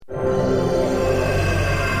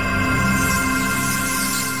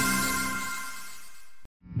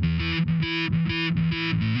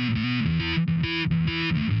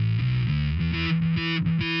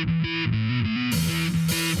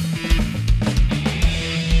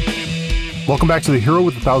Welcome back to the Hero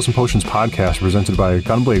with 1,000 Potions podcast presented by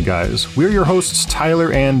Gunblade Guys. We're your hosts,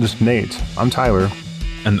 Tyler and Nate. I'm Tyler.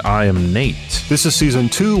 And I am Nate. This is Season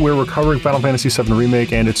 2, where we're covering Final Fantasy VII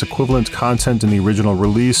Remake and its equivalent content in the original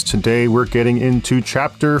release. Today, we're getting into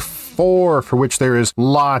Chapter 4, for which there is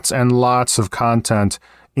lots and lots of content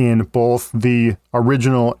in both the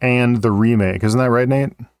original and the remake. Isn't that right,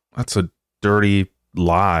 Nate? That's a dirty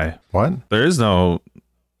lie. What? There is no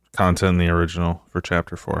content in the original for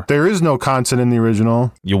Chapter 4. There is no content in the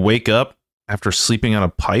original. You wake up after sleeping on a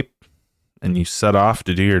pipe, and you set off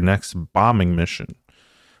to do your next bombing mission.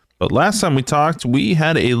 But last time we talked, we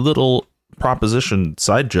had a little proposition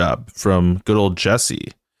side job from good old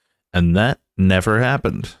Jessie, and that never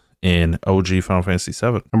happened in OG Final Fantasy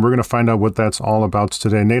VII. And we're going to find out what that's all about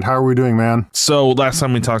today. Nate, how are we doing, man? So last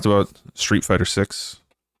time we talked about Street Fighter 6,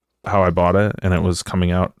 how I bought it, and it was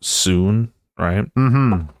coming out soon, right?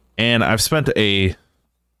 Mm-hmm. And I've spent a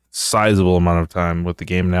sizable amount of time with the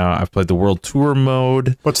game now. I've played the World Tour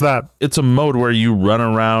mode. What's that? It's a mode where you run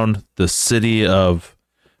around the city of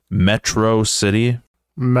Metro City.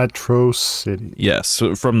 Metro City. Yes,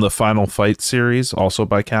 from the Final Fight series, also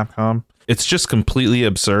by Capcom. It's just completely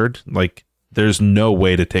absurd. Like, there's no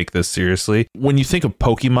way to take this seriously. When you think of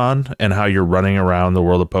Pokemon and how you're running around the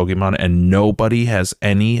world of Pokemon and nobody has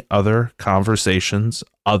any other conversations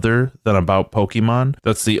other than about Pokemon,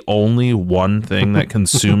 that's the only one thing that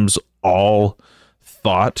consumes all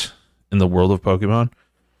thought in the world of Pokemon.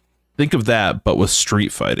 Think of that, but with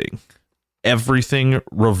street fighting. Everything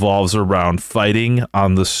revolves around fighting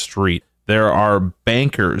on the street. There are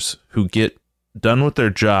bankers who get done with their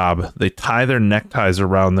job. They tie their neckties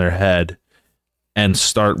around their head and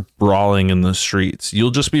start brawling in the streets.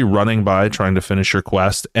 You'll just be running by trying to finish your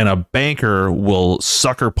quest, and a banker will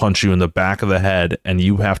sucker punch you in the back of the head, and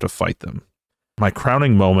you have to fight them. My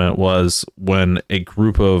crowning moment was when a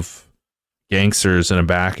group of gangsters in a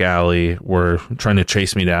back alley were trying to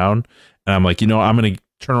chase me down, and I'm like, I'm going to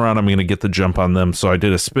turn around, I'm going to get the jump on them. So I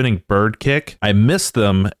did a spinning bird kick. I missed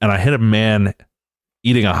them, and I hit a man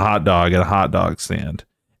eating a hot dog at a hot dog stand.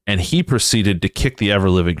 And he proceeded to kick the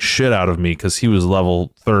ever-living shit out of me because he was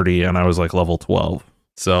level 30 and I was like level 12.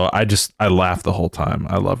 So I laughed the whole time.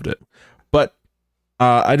 I loved it. But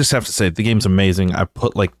I just have to say, the game's amazing. I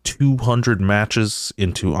put like 200 matches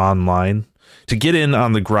into online to get in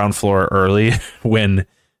on the ground floor early when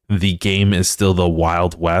the game is still the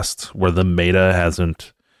Wild West, where the meta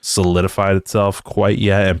hasn't solidified itself quite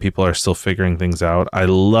yet and people are still figuring things out. I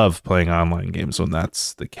love playing online games when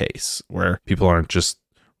that's the case, where people aren't just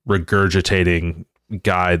regurgitating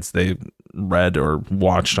guides they read or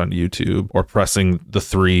watched on YouTube or pressing the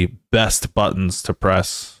 3 best buttons to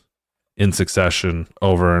press in succession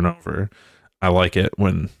over and over. I like it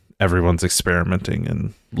when everyone's experimenting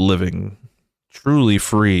and living truly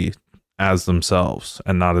free as themselves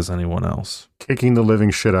and not as anyone else. Kicking the living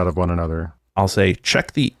shit out of one another. I'll say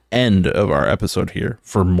check the end of our episode here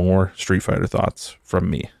for more Street Fighter thoughts from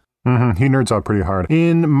me. Mm-hmm. He nerds out pretty hard.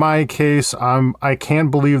 In my case, I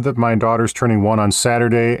can't believe that my daughter's turning 1 on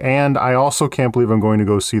Saturday, and I also can't believe I'm going to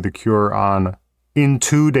go see The Cure in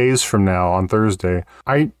 2 days from now on Thursday.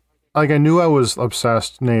 I knew I was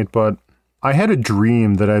obsessed, Nate, but I had a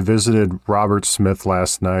dream that I visited Robert Smith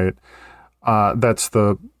last night. That's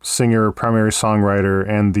the singer, primary songwriter,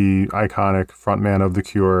 and the iconic frontman of The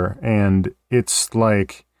Cure, and it's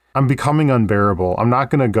like I'm becoming unbearable. I'm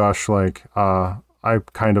not gonna gush like I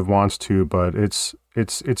kind of wants to, but it's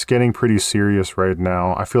getting pretty serious right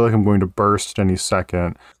now. I feel like I'm going to burst any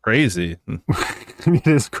second. Crazy. It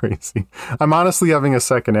is crazy. I'm honestly having a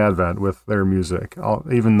second advent with their music,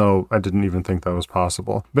 even though I didn't even think that was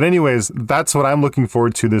possible. But anyways, that's what I'm looking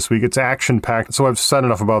forward to this week. It's action-packed. So I've said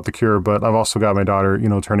enough about The Cure, but I've also got my daughter,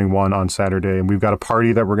 turning 1 on Saturday, and we've got a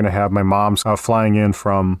party that we're going to have. My mom's flying in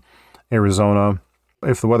from Arizona.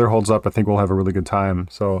 If the weather holds up, I think we'll have a really good time.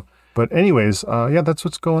 So... But anyways, that's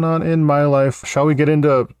what's going on in my life. Shall we get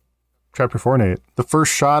into Chapter 4, Nate? The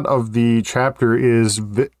first shot of the chapter is,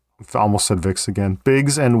 I almost said Vix again,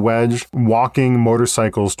 Biggs and Wedge walking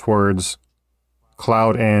motorcycles towards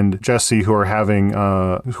Cloud and Jessie, who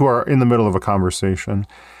are in the middle of a conversation.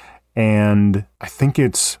 And I think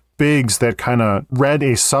it's Biggs that kind of read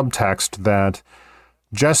a subtext that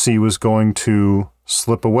Jessie was going to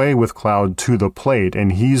slip away with Cloud to the plate,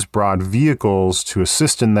 and he's brought vehicles to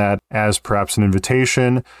assist in that as perhaps an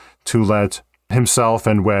invitation to let himself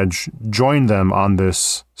and Wedge join them on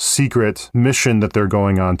this secret mission that they're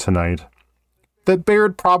going on tonight that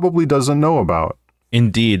Baird probably doesn't know about.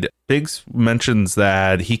 Indeed. Biggs mentions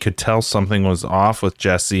that he could tell something was off with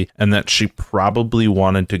Jessie and that she probably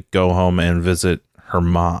wanted to go home and visit her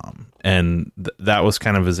mom. And that was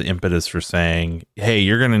kind of his impetus for saying, hey,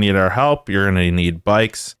 you're going to need our help. You're going to need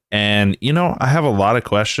bikes. And, I have a lot of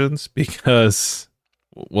questions because,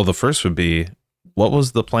 well, the first would be, what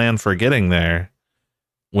was the plan for getting there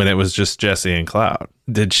when it was just Jessie and Cloud?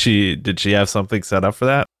 Did she have something set up for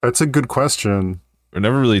that? That's a good question. We're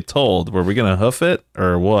never really told. Were we going to hoof it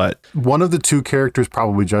or what? One of the two characters,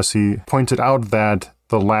 probably Jessie, pointed out that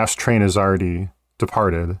the last train has already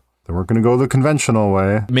departed. They weren't going to go the conventional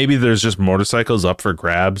way. Maybe there's just motorcycles up for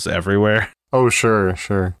grabs everywhere. Oh, sure.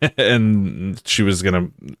 And she was going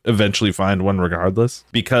to eventually find one regardless.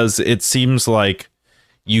 Because it seems like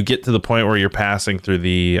you get to the point where you're passing through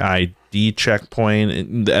the ID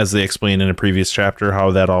checkpoint, as they explained in a previous chapter,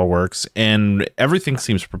 how that all works. And everything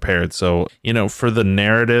seems prepared. So, for the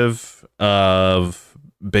narrative of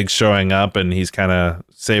Big showing up and he's kind of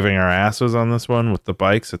saving our asses on this one with the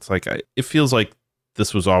bikes, it's like, it feels like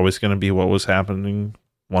this was always going to be what was happening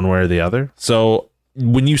one way or the other. So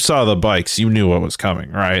when you saw the bikes, you knew what was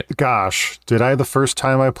coming, right? Gosh, did I the first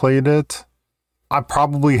time I played it? I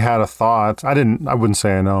probably had a thought. I wouldn't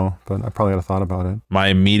say I know, but I probably had a thought about it. My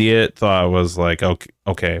immediate thought was like,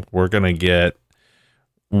 okay, we're going to get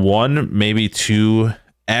one, maybe two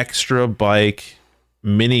extra bike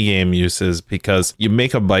minigame uses, because you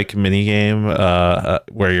make a bike minigame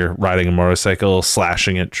where you're riding a motorcycle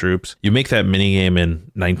slashing at troops. You make that minigame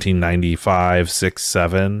in 1995, 6,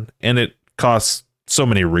 7, and it costs so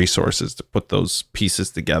many resources to put those pieces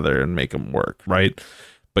together and make them work, right?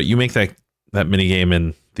 But you make that minigame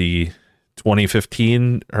in the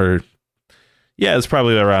 2015, or it's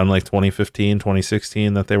probably around like 2015,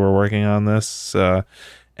 2016 that they were working on this. And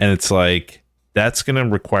it's like, that's going to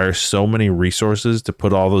require so many resources to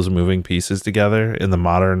put all those moving pieces together in the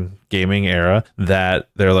modern gaming era that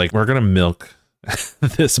they're like, we're going to milk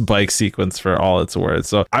this bike sequence for all it's worth.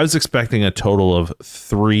 So I was expecting a total of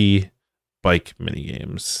 3 bike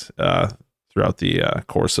minigames throughout the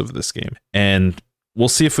course of this game. And we'll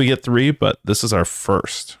see if we get 3, but this is our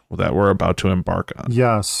first that we're about to embark on.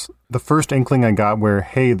 Yes. The first inkling I got where,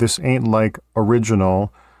 hey, this ain't like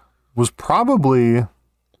original, was probably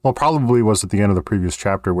was at the end of the previous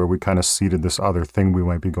chapter where we kind of seeded this other thing we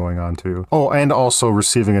might be going on to. Oh, and also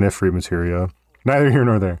receiving an Ifrit materia. Neither here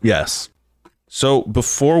nor there. Yes. So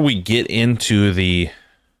before we get into the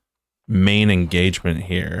main engagement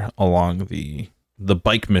here along the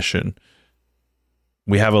bike mission,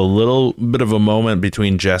 we have a little bit of a moment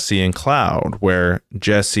between Jessie and Cloud where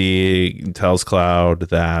Jessie tells Cloud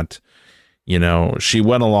that, she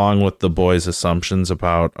went along with the boys' assumptions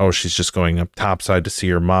about, she's just going up topside to see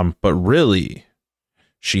her mom, but really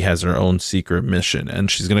she has her own secret mission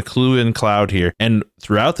and she's going to clue in Cloud here. And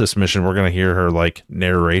throughout this mission, we're going to hear her like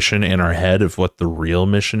narration in our head of what the real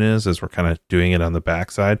mission is as we're kind of doing it on the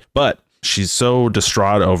backside. But she's so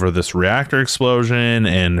distraught over this reactor explosion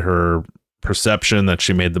and her perception that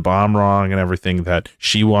she made the bomb wrong and everything that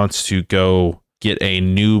she wants to go get a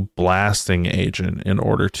new blasting agent in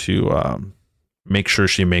order to make sure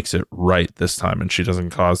she makes it right this time and she doesn't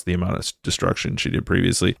cause the amount of destruction she did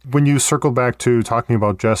previously. When you circle back to talking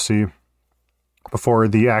about Jessie before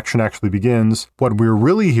the action actually begins, what we're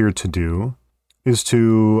really here to do is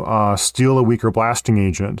to steal a weaker blasting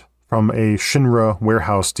agent from a Shinra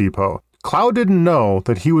warehouse depot. Cloud didn't know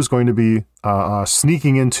that he was going to be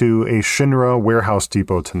sneaking into a Shinra warehouse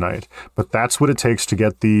depot tonight, but that's what it takes to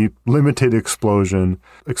get the limited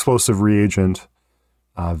explosive reagent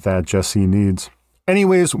that Jessie needs.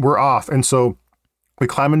 Anyways, we're off, and so we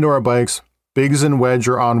climb into our bikes. Biggs and Wedge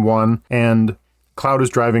are on one, and Cloud is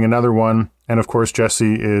driving another one, and of course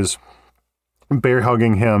Jessie is bear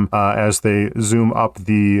hugging him as they zoom up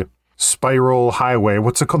the spiral highway.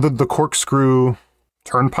 What's it called? The corkscrew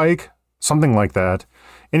turnpike? Something like that.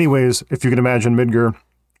 Anyways, if you can imagine, Midgar,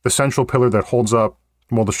 the central pillar that holds up,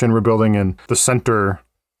 the Shinra building in the center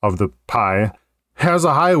of the pie, has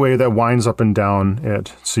a highway that winds up and down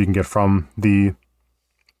it, so you can get from the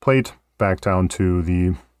plate back down to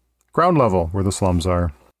the ground level where the slums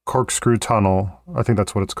are. Corkscrew tunnel, I think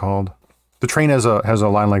that's what it's called. The train has a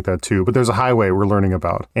line like that too, but there's a highway we're learning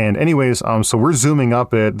about. And anyways, so we're zooming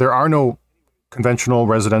up it. There are no conventional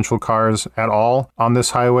residential cars at all on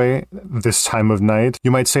this highway this time of night. You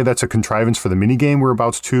might say that's a contrivance for the minigame we're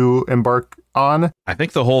about to embark on. I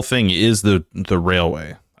think the whole thing is the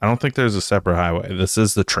railway. I don't think there's a separate highway. This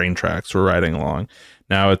is the train tracks we're riding along.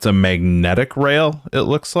 Now, it's a magnetic rail, it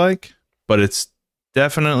looks like, but it's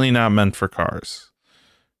definitely not meant for cars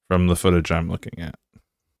from the footage I'm looking at.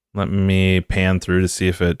 Let me pan through to see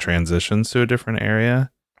if it transitions to a different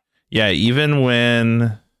area. Yeah, even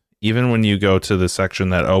when you go to the section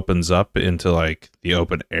that opens up into like the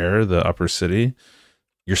open air, the upper city,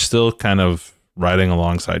 you're still kind of riding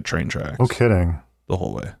alongside train tracks. No kidding. The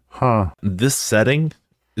whole way. Huh. This setting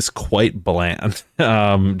is quite bland.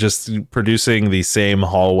 Just producing the same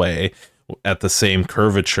hallway at the same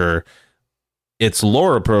curvature. It's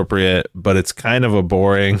lore appropriate, but it's kind of a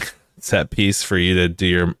boring set piece for you to do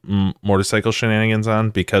your motorcycle shenanigans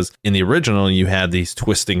on, because in the original you had these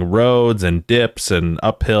twisting roads and dips and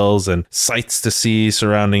uphills and sights to see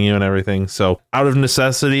surrounding you and everything. So out of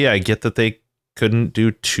necessity, I get that they couldn't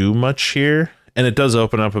do too much here, and it does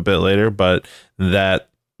open up a bit later, but that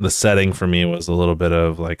the setting for me was a little bit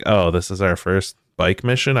of like, oh, this is our first bike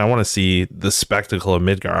mission. I want to see the spectacle of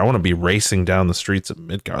Midgar. I want to be racing down the streets of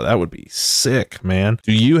Midgar. That would be sick, man.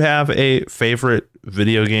 Do you have a favorite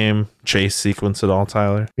video game chase sequence at all,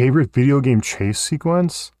 Tyler? Favorite video game chase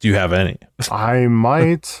sequence? Do you have any? I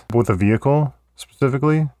might. With a vehicle,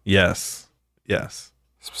 specifically? Yes.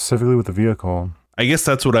 Specifically with the vehicle. I guess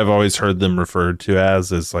that's what I've always heard them referred to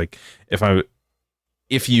as, is like,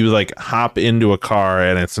 if you like hop into a car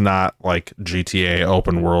and it's not like GTA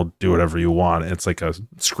open world, do whatever you want. It's like a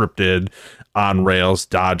scripted on rails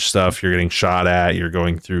dodge stuff. You're getting shot at. You're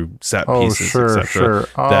going through set pieces, etc.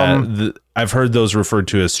 Sure. I've heard those referred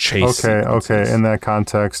to as chase sequences. Okay. In that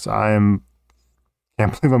context, can't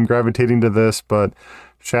believe I'm gravitating to this, but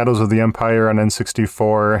Shadows of the Empire on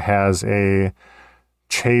N64 has a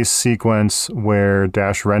chase sequence where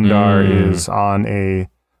Dash Rendar is on a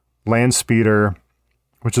land speeder,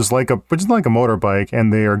 which is like a motorbike,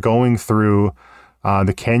 and they are going through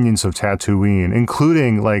the canyons of Tatooine,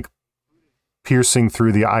 including like piercing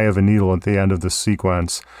through the eye of a needle at the end of the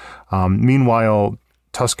sequence. Meanwhile,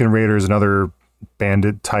 Tusken Raiders and other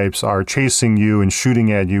bandit types are chasing you and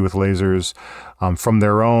shooting at you with lasers from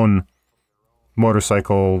their own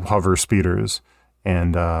motorcycle hover speeders,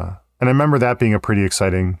 and I remember that being a pretty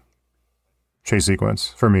exciting chase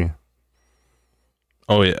sequence for me.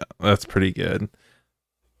 Oh yeah, that's pretty good.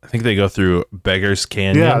 I think they go through Beggar's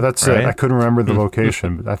Canyon. Yeah, that's right? it. I couldn't remember the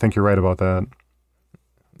location, but I think you're right about that.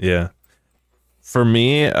 Yeah. For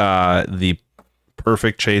me, the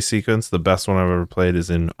perfect chase sequence, the best one I've ever played, is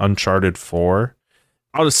in Uncharted 4.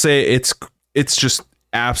 I'll just say it's just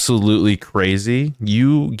absolutely crazy.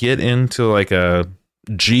 You get into like a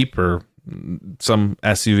Jeep or some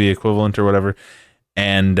SUV equivalent or whatever,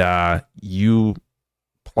 and you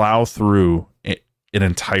plow through an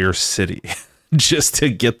entire city just to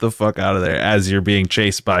get the fuck out of there as you're being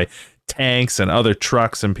chased by tanks and other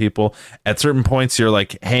trucks and people. At certain points, you're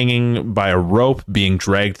like hanging by a rope, being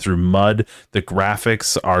dragged through mud. The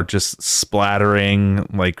graphics are just splattering,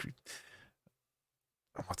 like,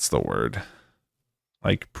 what's the word?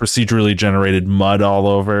 Like procedurally generated mud all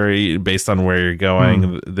over based on where you're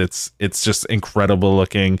going. It's just incredible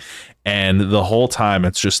looking, and the whole time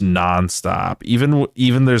it's just nonstop.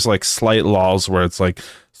 Even there's like slight lulls where it's like,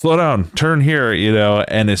 slow down, turn here,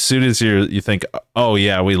 and as soon as you think, oh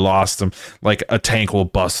yeah, we lost him, like a tank will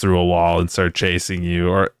bust through a wall and start chasing you,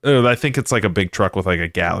 or I think it's like a big truck with like a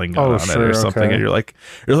Gatling gun on it or something, okay. And you're like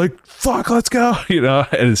fuck, let's go,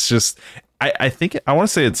 and it's just, I think I want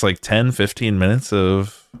to say it's like 10-15 minutes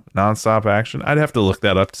of nonstop action. I'd have to look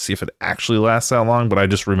that up to see if it actually lasts that long, but I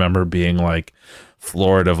just remember being like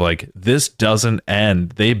floored of like, this doesn't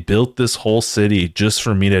end. They built this whole city just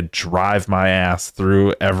for me to drive my ass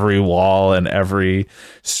through every wall and every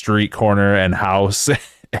street corner and house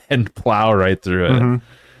and plow right through it. Mm-hmm.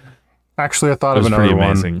 Actually, I thought of another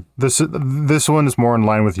one. This one is more in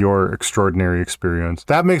line with your extraordinary experience.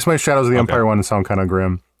 That makes my Shadows of the Empire one sound kind of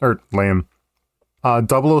grim or lame.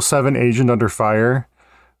 007 Agent Under Fire.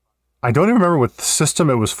 I don't even remember what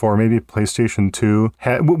system it was for. Maybe PlayStation 2,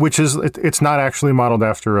 which is it's not actually modeled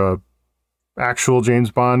after a actual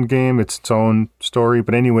James Bond game. It's its own story.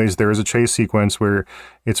 But anyways, there is a chase sequence where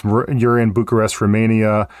you're in Bucharest,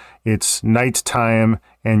 Romania. It's nighttime,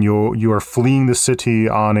 and you are fleeing the city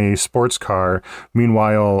on a sports car.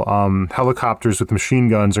 Meanwhile, helicopters with machine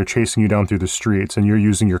guns are chasing you down through the streets, and you're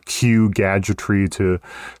using your Q gadgetry to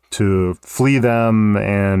flee them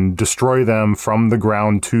and destroy them from the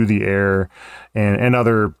ground to the air, and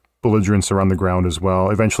other belligerents are on the ground as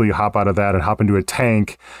well. Eventually you hop out of that and hop into a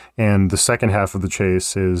tank, and the second half of the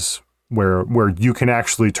chase is where you can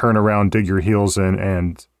actually turn around, dig your heels in,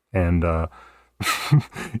 and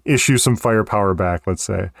issue some firepower back, let's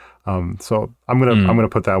say. So I'm gonna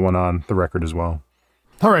put that one on the record as well.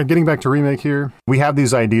 All right, getting back to Remake here. We have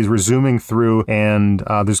these IDs. We're zooming through, and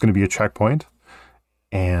there's going to be a checkpoint,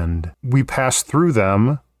 and we pass through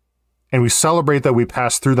them. And we celebrate that we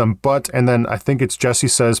passed through them, and then I think it's Jessie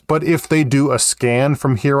says, but if they do a scan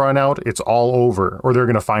from here on out, it's all over, or they're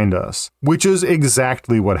going to find us, which is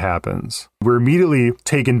exactly what happens. We're immediately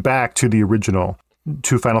taken back to the original.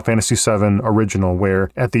 to Final Fantasy VII Original,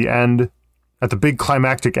 where at the big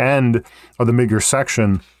climactic end of the Midgar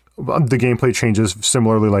section, the gameplay changes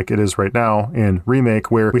similarly like it is right now in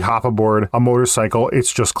Remake, where we hop aboard a motorcycle.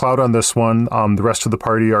 It's just Cloud on this one. The rest of the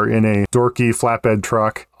party are in a dorky flatbed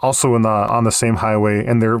truck, also on the same highway,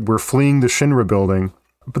 and we're fleeing the Shinra building.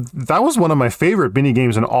 But that was one of my favorite mini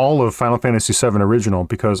games in all of Final Fantasy VII Original,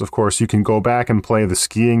 because, of course, you can go back and play the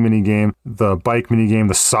skiing mini game, the bike mini game,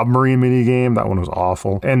 the submarine mini game. That one was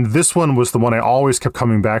awful. And this one was the one I always kept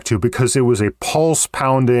coming back to because it was a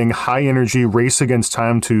pulse-pounding, high-energy race against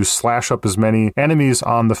time to slash up as many enemies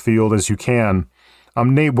on the field as you can.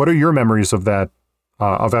 Nate, what are your memories of that,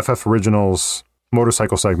 of FF Original's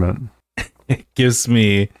motorcycle segment? It gives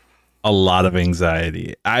me a lot of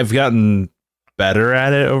anxiety. I've gotten better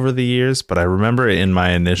at it over the years, but I remember in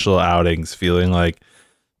my initial outings feeling like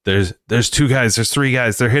there's 2 guys, there's 3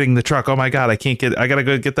 guys, they're hitting the truck. Oh my God, I gotta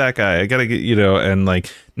go get that guy. I gotta get, and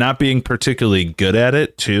like not being particularly good at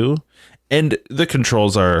it too. And the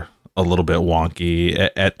controls are a little bit wonky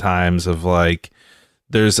at times of like,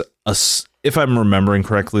 if I'm remembering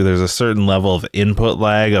correctly, there's a certain level of input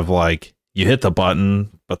lag of like, you hit the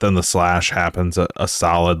button, but then the slash happens a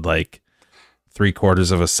solid like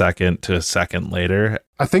 3/4 of a second to a second later.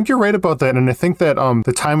 I think you're right about that, and I think that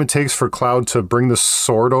the time it takes for Cloud to bring the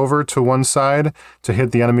sword over to one side to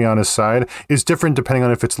hit the enemy on his side is different depending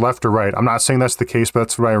on if it's left or right. I'm not saying that's the case, but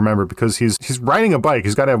that's what I remember, because he's riding a bike.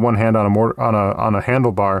 He's got to have one hand on a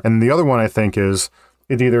handlebar, and the other one I think is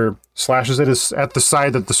it either slashes it at the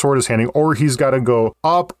side that the sword is handing, or he's got to go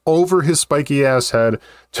up over his spiky ass head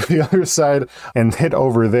to the other side and hit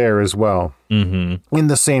over there as well. Mm-hmm. In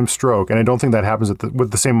the same stroke. And I don't think that happens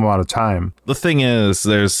with the same amount of time. The thing is,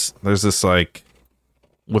 there's this like,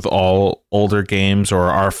 with all older games or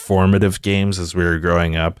our formative games as we were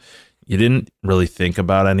growing up, you didn't really think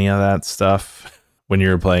about any of that stuff when you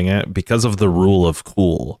were playing it because of the rule of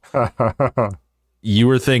cool. You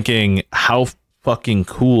were thinking, how fucking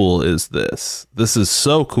cool is this? This is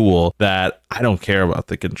so cool that I don't care about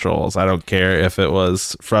the controls. I don't care if it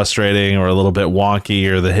was frustrating or a little bit wonky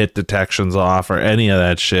or the hit detection's off or any of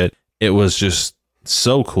that shit. It was just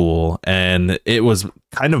so cool, and it was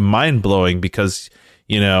kind of mind-blowing because,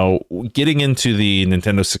 getting into the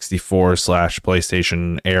Nintendo 64 /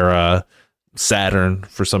 PlayStation era, Saturn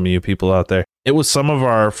for some of you people out there, it was some of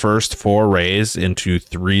our first forays into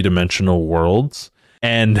 3-dimensional worlds.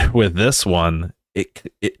 And with this one,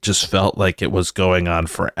 it just felt like it was going on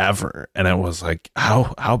forever. And it was like,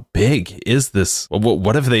 how big is this?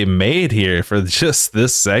 What have they made here for just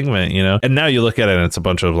this segment, And now you look at it and it's a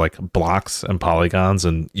bunch of like blocks and polygons,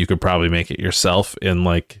 and you could probably make it yourself in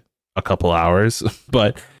like a couple hours.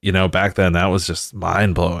 But, back then that was just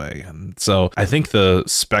mind blowing. And so I think the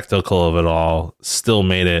spectacle of it all still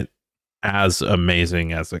made it as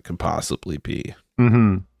amazing as it could possibly be.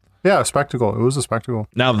 Mm-hmm. Yeah, a spectacle. It was a spectacle.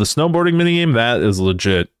 Now, the snowboarding minigame, that is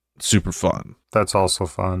legit super fun. That's also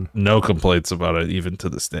fun. No complaints about it, even to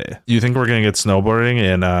this day. Do you think we're going to get snowboarding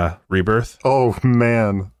in Rebirth? Oh,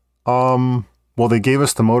 man. Well, they gave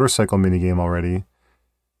us the motorcycle minigame already.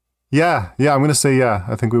 Yeah, I'm going to say yeah.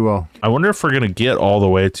 I think we will. I wonder if we're going to get all the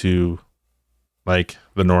way to, like,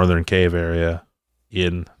 the Northern Cave area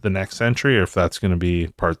in the next century, or if that's going to be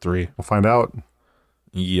part 3. We'll find out.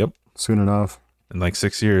 Yep. Soon enough. In like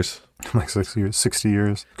 6 years. Like 6 years, 60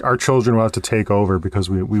 years. Our children will have to take over because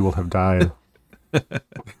we will have died.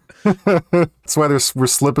 That's why we're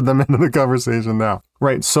slipping them into the conversation now.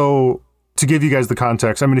 Right, so to give you guys the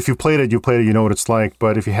context, I mean, if you've played it, you know what it's like.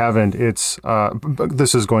 But if you haven't, it's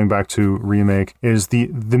this is going back to Remake, is the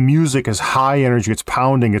music is high energy, it's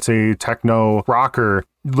pounding, it's a techno rocker.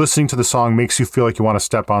 Listening to the song makes you feel like you want to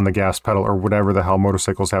step on the gas pedal or whatever the hell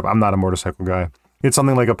motorcycles have. I'm not a motorcycle guy. It's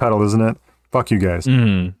something like a pedal, isn't it? Fuck you guys.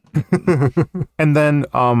 Mm. And then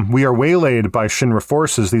we are waylaid by Shinra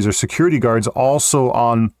forces. These are security guards also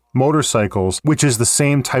on motorcycles, which is the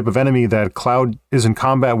same type of enemy that Cloud is in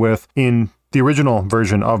combat with in the original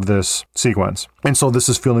version of this sequence. And so this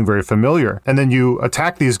is feeling very familiar. And then you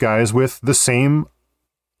attack these guys with the same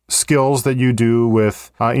skills that you do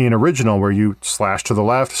with in original, where you slash to the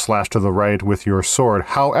left, slash to the right with your sword.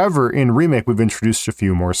 However, in Remake, we've introduced a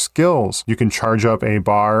few more skills. You can charge up a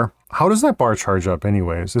bar. How does that bar charge up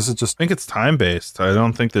anyways? Is it just... I think it's time-based. I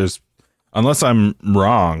don't think there's... Unless I'm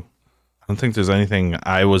wrong, I don't think there's anything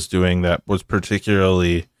I was doing that was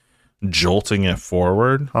particularly jolting it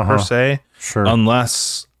forward, per se. Sure.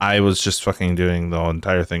 Unless I was just fucking doing the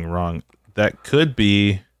entire thing wrong. That could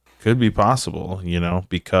be possible,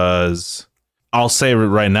 because I'll say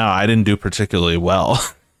right now, I didn't do particularly well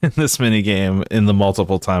in this minigame in the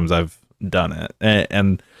multiple times I've done it.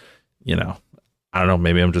 And I don't know,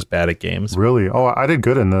 maybe I'm just bad at games. Really? Oh, I did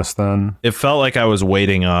good in this then. It felt like I was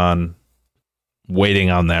waiting on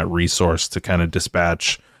that resource to kind of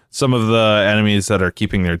dispatch some of the enemies that are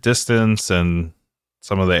keeping their distance, and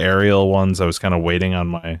some of the aerial ones I was kind of waiting on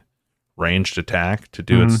my ranged attack to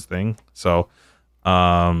do its thing. So,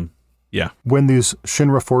 yeah. When these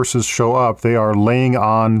Shinra forces show up, they are laying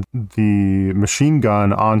on the machine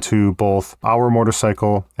gun onto both our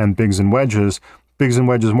motorcycle and Biggs and Wedge's. Biggs and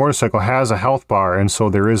Wedge's motorcycle has a health bar, and so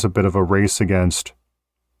there is a bit of a race against,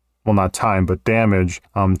 well, not time, but damage,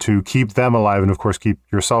 to keep them alive and, of course, keep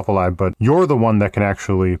yourself alive. But you're the one that can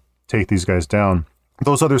actually take these guys down.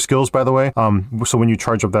 Those other skills, by the way, so when you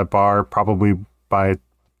charge up that bar, probably by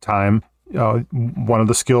time, one of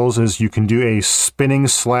the skills is you can do a spinning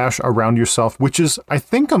slash around yourself, which is, I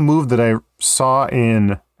think, a move that I saw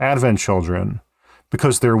in Advent Children,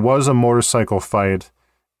 because there was a motorcycle fight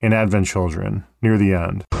in Advent Children near the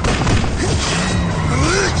end.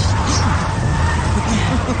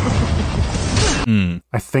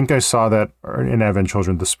 I think I saw that in Advent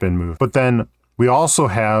Children, the spin move. But then we also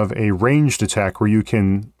have a ranged attack where you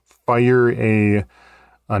can fire an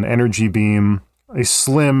energy beam, a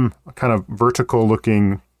slim, kind of vertical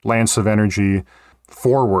looking lance of energy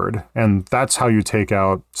forward. And that's how you take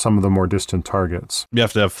out some of the more distant targets. You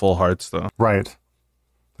have to have full hearts, though. Right.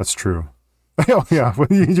 That's true. Oh, yeah.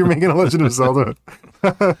 You're making a Legend of Zelda.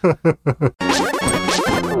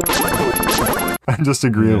 I'm just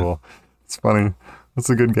agreeable. Yeah. It's funny. That's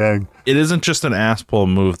a good gag. It isn't just an ass pull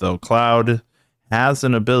move, though. Cloud has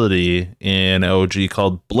an ability in OG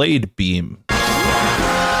called Blade Beam.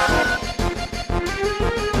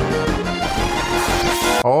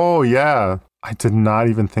 Oh, yeah. I did not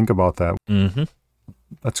even think about that. Mm-hmm.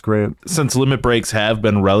 That's great. Since limit breaks have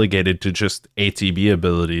been relegated to just ATB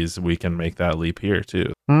abilities, we can make that leap here,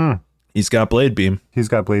 too. He's got Blade Beam. He's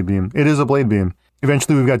got Blade Beam. It is a Blade Beam.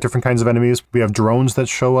 Eventually, we've got different kinds of enemies. We have drones that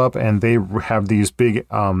show up, and they have these big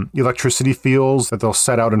electricity fields that they'll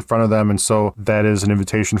set out in front of them. And so that is an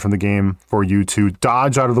invitation from the game for you to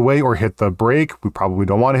dodge out of the way or hit the brake. We probably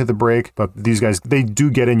don't want to hit the brake, but these guys, they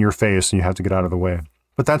do get in your face, and you have to get out of the way.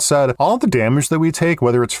 But that said, all of the damage that we take,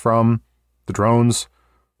 whether it's from the drones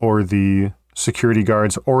or the security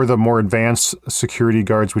guards or the more advanced security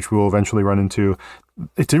guards, which we will eventually run into,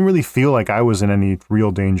 it didn't really feel like I was in any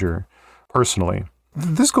real danger, personally.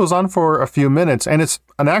 This goes on for a few minutes, and it's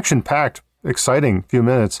an action-packed, exciting few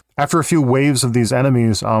minutes. After a few waves of these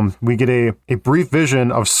enemies, we get a brief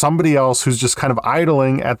vision of somebody else who's just kind of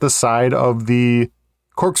idling at the side of the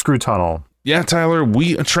corkscrew tunnel. Yeah, Tyler,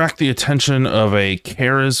 we attract the attention of a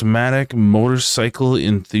charismatic motorcycle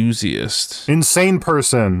enthusiast. Insane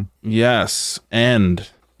person. Yes, and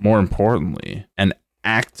more importantly, an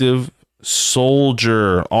active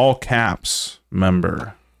soldier, all caps,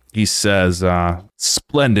 member. He says,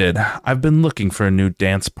 "Splendid. I've been looking for a new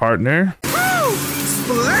dance partner." Woo!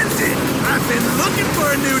 Splendid! I've been looking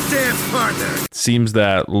for a new dance partner. Seems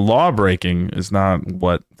that law breaking is not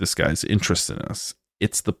what this guy's interested in us.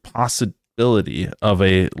 It's the possibility of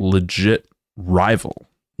a legit rival.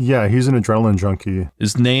 Yeah, he's an adrenaline junkie.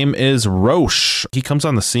 His name is Roche. He comes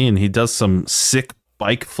on the scene. He does some sick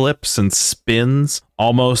bike flips and spins,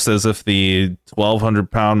 almost as if the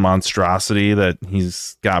 1,200-pound monstrosity that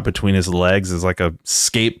he's got between his legs is like a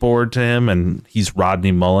skateboard to him, and he's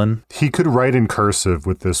Rodney Mullen. He could write in cursive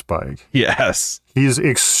with this bike. Yes. He's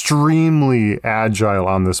extremely agile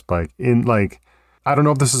on this bike. I don't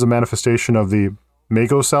know if this is a manifestation of the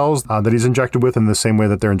Mako cells that he's injected with in the same way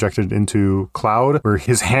that they're injected into Cloud, where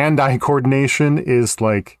his hand-eye coordination is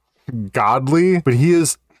like godly, but he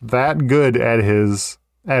is that good at his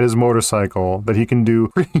motorcycle that he can do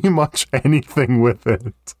pretty much anything with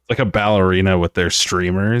it. Like a ballerina with their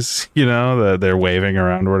streamers, that they're waving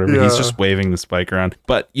around or whatever. Yeah. He's just waving this bike around.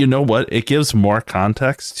 But you know what? It gives more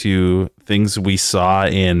context to things we saw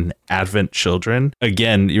in Advent Children.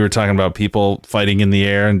 Again, you were talking about people fighting in the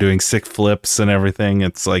air and doing sick flips and everything.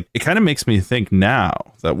 It's like, it kind of makes me think now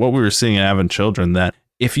that what we were seeing in Advent Children, that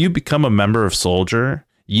if you become a member of Soldier,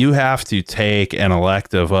 you have to take an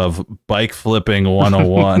elective of bike flipping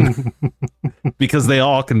 101 because they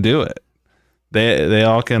all can do it. They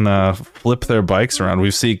all can flip their bikes around.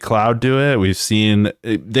 We've seen Cloud do it. We've seen,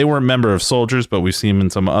 they weren't a member of Soldiers, but we've seen in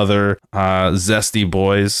some other zesty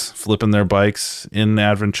boys flipping their bikes in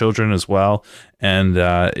Advent Children as well. And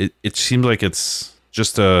it seems like it's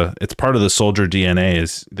just it's part of the Soldier DNA.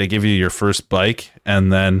 Is they give you your first bike, and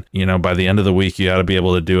then by the end of the week you got to be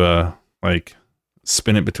able to do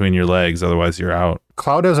spin it between your legs, otherwise you're out.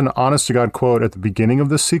 Cloud has an honest-to-God quote at the beginning of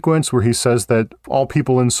this sequence where he says that all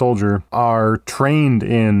people in Soldier are trained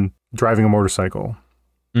in driving a motorcycle.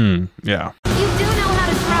 Yeah. You do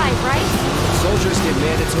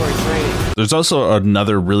There's also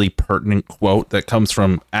another really pertinent quote that comes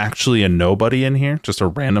from actually a nobody in here, just a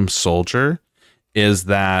random soldier, is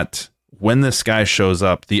that when this guy shows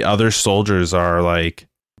up, the other soldiers are like,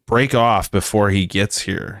 break off before he gets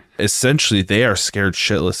here. Essentially, they are scared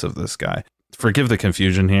shitless of this guy. Forgive the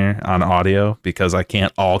confusion here on audio because I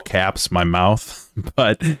can't all caps my mouth.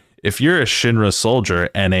 But if you're a Shinra soldier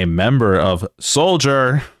and a member of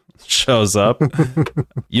Soldier shows up,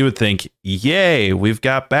 you would think, yay, we've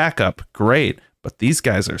got backup. Great. But these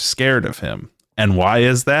guys are scared of him. And why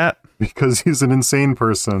is that? Because he's an insane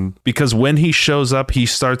person. Because when he shows up, he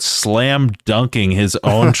starts slam dunking his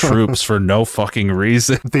own troops for no fucking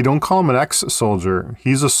reason. They don't call him an ex-soldier.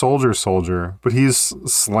 He's a soldier, but he's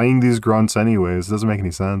slaying these grunts anyways. It doesn't make any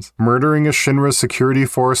sense. Murdering a Shinra security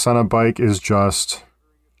force on a bike is just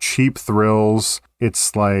cheap thrills.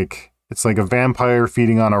 It's like a vampire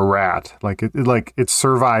feeding on a rat. It's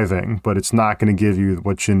surviving, but it's not going to give you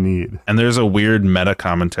what you need. And there's a weird meta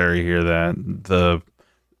commentary here that the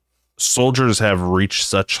soldiers have reached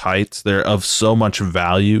such heights, they're of so much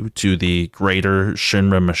value to the greater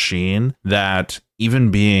Shinra machine that even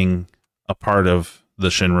being a part of the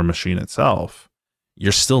Shinra machine itself,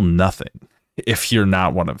 you're still nothing if you're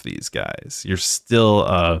not one of these guys. You're still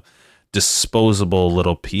a disposable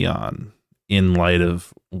little peon in light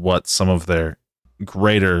of what some of their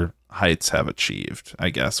greater heights have achieved, I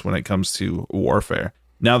guess, when it comes to warfare.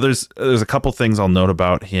 Now, there's a couple things I'll note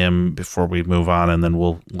about him before we move on, and then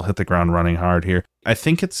we'll hit the ground running hard here. I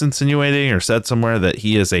think it's insinuating or said somewhere that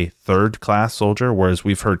he is a third-class soldier, whereas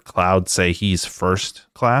we've heard Cloud say he's first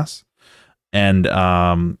class. And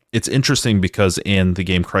it's interesting because in the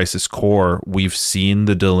game Crisis Core, we've seen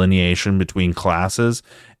the delineation between classes,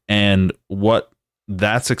 and what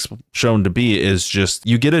that's shown to be is just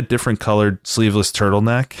you get a different colored sleeveless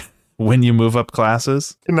turtleneck when you move up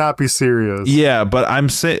classes. Cannot be serious. Yeah, but I'm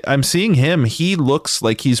seeing him. He looks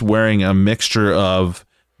like he's wearing a mixture of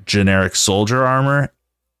generic soldier armor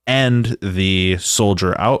and the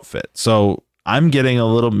soldier outfit. So I'm getting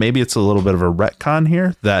maybe it's a little bit of a retcon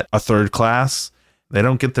here that a third class, they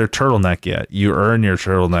don't get their turtleneck yet. You earn your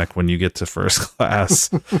turtleneck when you get to first class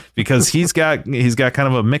because he's got kind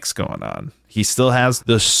of a mix going on. He still has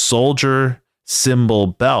the soldier symbol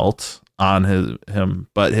belt on him,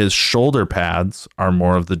 but his shoulder pads are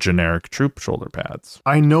more of the generic troop shoulder pads.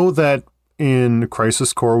 I know that in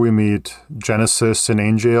Crisis Core we meet Genesis and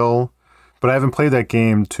Angel, but I haven't played that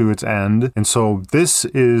game to its end. And so this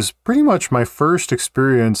is pretty much my first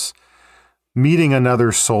experience meeting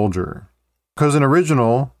another soldier. Because in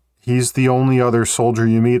original, he's the only other soldier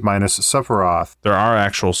you meet minus Sephiroth. There are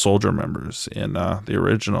actual soldier members in the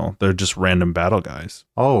original. They're just random battle guys.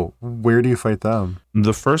 Oh, where do you fight them?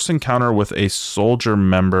 The first encounter with a soldier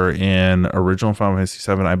member in original Final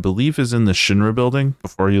Fantasy VII, I believe, is in the Shinra building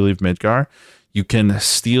before you leave Midgar. You can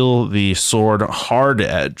steal the sword Hard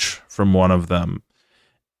Edge from one of them.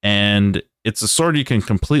 And it's a sword you can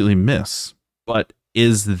completely miss, but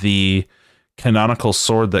is the canonical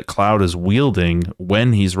sword that Cloud is wielding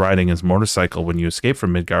when he's riding his motorcycle when you escape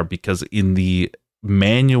from Midgar, because in the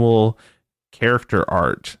manual character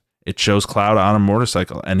art, it shows Cloud on a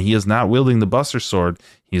motorcycle and he is not wielding the Buster Sword.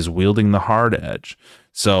 He's wielding the Hard Edge.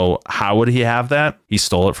 So how would he have that? He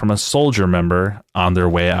stole it from a soldier member on their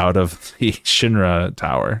way out of the Shinra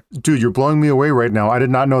tower. Dude, you're blowing me away right now. I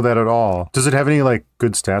did not know that at all. Does it have any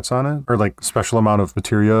good stats on it, or special amount of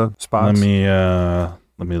materia spots?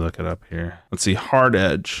 Let me look it up here. Let's see. Hard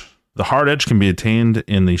Edge. The Hard Edge can be attained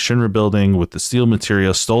in the Shinra building with the steel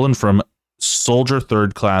materia stolen from soldier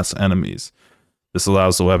third class enemies. This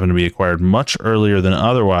allows the weapon to be acquired much earlier than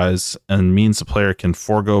otherwise and means the player can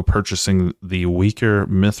forego purchasing the weaker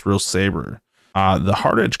Mithril Saber. The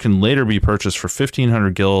Hard Edge can later be purchased for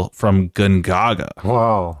 1,500 gil from Gungaga.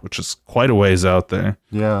 Wow. Which is quite a ways out there.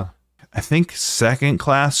 Yeah. I think second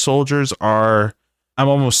class soldiers are... I'm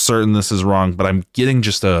almost certain this is wrong, but I'm getting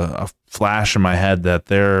just a flash in my head that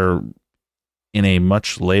they're in a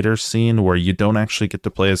much later scene where you don't actually get to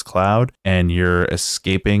play as Cloud and you're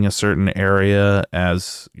escaping a certain area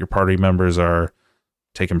as your party members are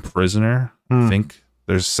taken prisoner. I think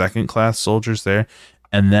there's second class soldiers there.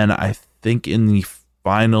 And then I think in the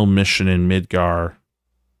final mission in Midgar,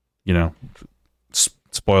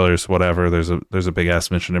 spoilers, whatever, there's a big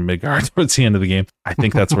ass mission in Midgar towards the end of the game. I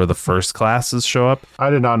think that's where the first classes show up. I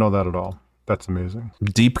did not know that at all. That's amazing.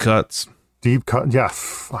 Deep cuts. Yeah,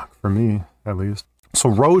 fuck, for me at least. So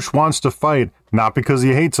Roche wants to fight, not because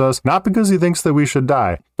he hates us, not because he thinks that we should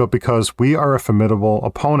die, but because we are a formidable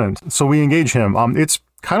opponent. So we engage him. It's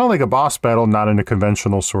kind of like a boss battle, not in a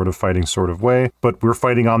conventional sort of fighting sort of way, but we're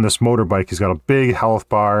fighting on this motorbike. He's got a big health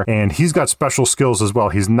bar, and he's got special skills as well.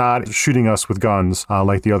 He's not shooting us with guns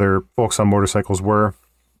like the other folks on motorcycles were.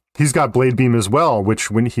 He's got Blade Beam as well,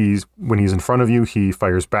 which when he's in front of you, he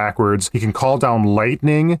fires backwards. He can call down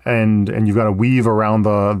lightning, and you've got to weave around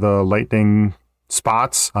the lightning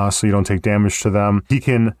spots so you don't take damage to them. He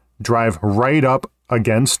can drive right up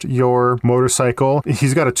against your motorcycle.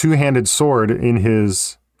 He's got a two-handed sword in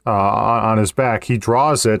his on his back. He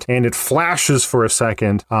draws it, and it flashes for a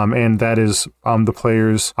second, and that is the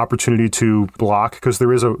player's opportunity to block, because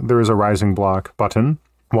there is a rising block button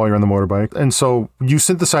while you're on the motorbike. And so you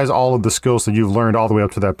synthesize all of the skills that you've learned all the way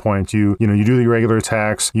up to that point. You do the regular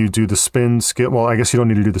attacks, you do the spin skill. Well, I guess you don't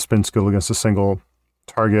need to do the spin skill against a single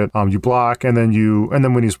target. You block, and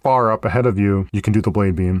then when he's far up ahead of you, you can do the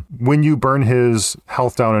Blade Beam. When you burn his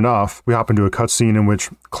health down enough, we hop into a cutscene in which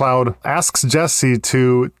Cloud asks Jessie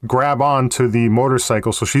to grab on to the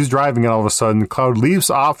motorcycle. So she's driving, and all of a sudden Cloud leaps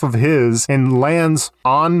off of his and lands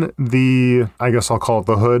on the, I guess I'll call it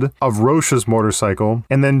the hood of Roche's motorcycle,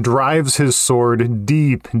 and then drives his sword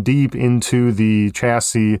deep into the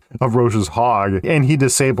chassis of Roche's hog, and he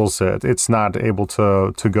disables it. It's not able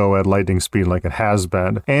to go at lightning speed like it has been.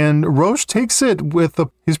 And Roche takes it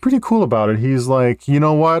he's pretty cool about it. He's like, you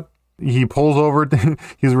know what? He pulls over,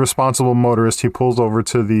 he's a responsible motorist. He pulls over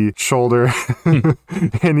to the shoulder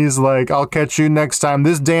and he's like, I'll catch you next time.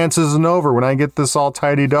 This dance isn't over. When I get this all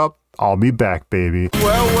tidied up, I'll be back, baby.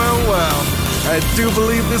 Well. I do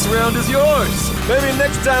believe this round is yours. Maybe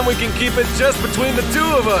next time we can keep it just between the two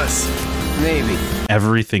of us. Maybe.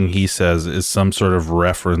 Everything he says is some sort of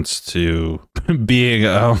reference to being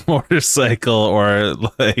a motorcycle, or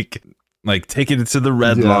like taking it to the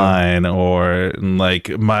red line, or like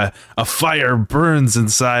a fire burns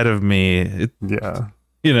inside of me.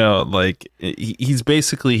 He's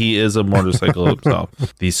basically, he is a motorcycle himself.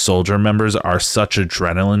 These soldier members are such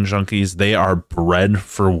adrenaline junkies. They are bred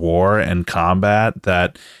for war and combat,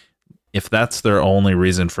 that if that's their only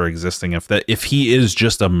reason for existing, if he is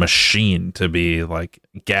just a machine to be like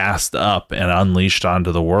gassed up and unleashed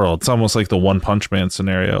onto the world, it's almost like the One Punch Man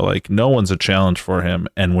scenario. Like, no one's a challenge for him,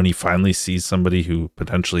 and when he finally sees somebody who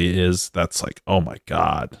potentially is, that's like, oh my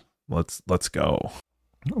god, let's go.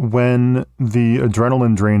 When the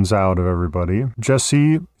adrenaline drains out of everybody,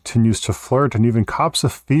 Jessie continues to flirt and even cops a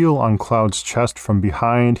feel on Cloud's chest from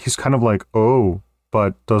behind. He's kind of like, oh,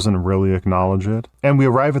 but doesn't really acknowledge it. And we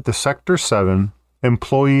arrive at the Sector 7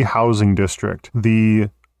 Employee Housing District. The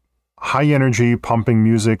high-energy pumping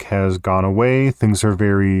music has gone away. Things are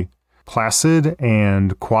very placid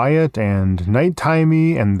and quiet and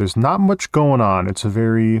nighttimey, and there's not much going on. It's a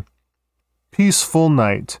very peaceful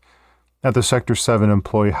night at the Sector 7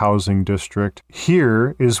 Employee Housing District.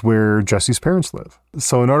 Here is where Jessie's parents live.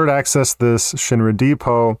 So in order to access this Shinra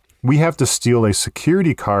depot, we have to steal a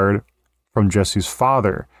security card from Jessie's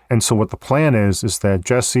father. And so what the plan is that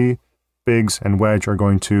Jessie, Biggs, and Wedge are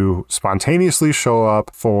going to spontaneously show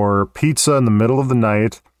up for pizza in the middle of the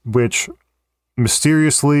night, which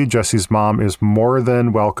mysteriously Jessie's mom is more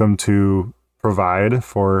than welcome to provide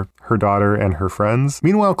for her daughter and her friends.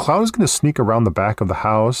 Meanwhile, Cloud is going to sneak around the back of the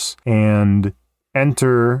house and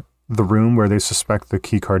enter the room where they suspect the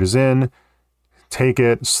key card is in, take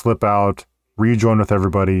it, slip out, rejoin with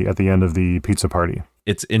everybody at the end of the pizza party.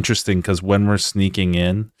 It's interesting because when we're sneaking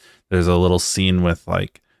in, there's a little scene with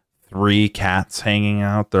like 3 cats hanging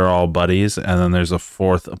out. They're all buddies. And then there's a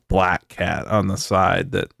 4th black cat on the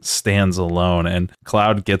side that stands alone. And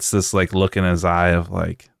Cloud gets this like look in his eye of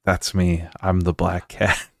like, that's me. I'm the black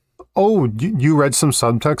cat. Oh, you read some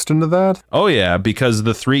subtext into that? Oh, yeah, because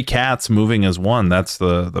the 3 cats moving as one, that's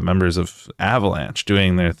the members of Avalanche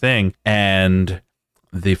doing their thing. And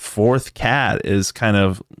the 4th cat is kind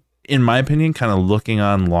of, in my opinion, kind of looking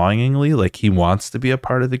on longingly, like he wants to be a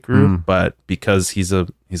part of the group, but because he's a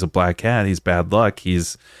black cat, he's bad luck.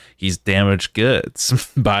 He's damaged goods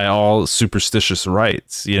by all superstitious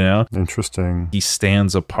rites, you know? Interesting. He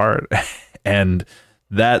stands apart. And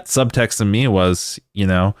that subtext to me was, you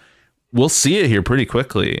know, we'll see it here pretty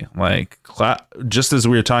quickly. Like, just as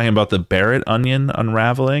we were talking about the Barrett onion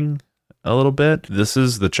unraveling a little bit, this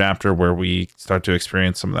is the chapter where we start to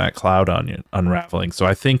experience some of that Cloud onion unraveling. So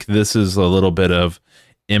I think this is a little bit of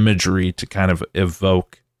imagery to kind of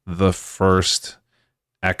evoke the first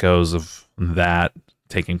echoes of that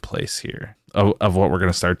taking place here, of what we're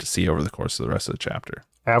going to start to see over the course of the rest of the chapter.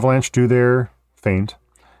 Avalanche do their feint,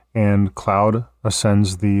 and Cloud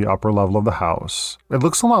ascends the upper level of the house. It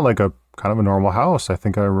looks a lot like a kind of a normal house. I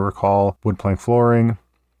think I recall wood plank flooring.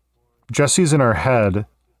 Jessie's in our head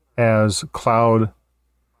as Cloud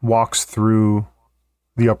walks through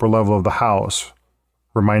the upper level of the house,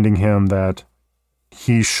 reminding him that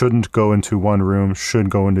he shouldn't go into one room, should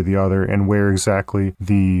go into the other, and where exactly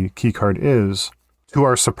the keycard is. To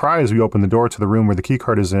our surprise, we open the door to the room where the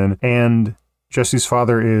keycard is in, and Jessie's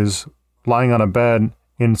father is lying on a bed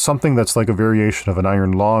in something that's like a variation of an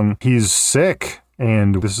iron lung. He's sick,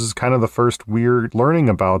 and this is kind of the first weird learning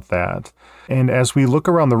about that. And as we look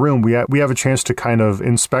around the room, we have a chance to kind of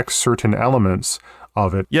inspect certain elements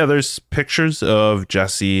of it. Yeah, there's pictures of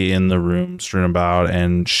Jessie in the room strewn about,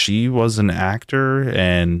 and she was an actor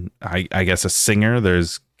and I guess a singer.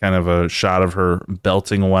 There's kind of a shot of her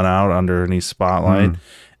belting one out underneath spotlight,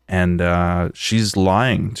 and she's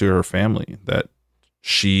lying to her family that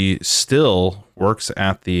she still works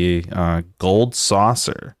at the Gold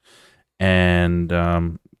Saucer. And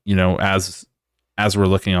as we're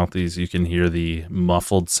looking at these, you can hear the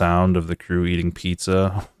muffled sound of the crew eating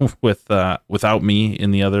pizza without me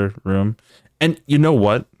in the other room. And you know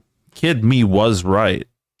what? Kid me was right.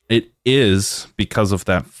 It is because of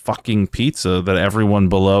that fucking pizza that everyone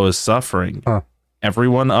below is suffering. Huh.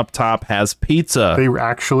 Everyone up top has pizza. They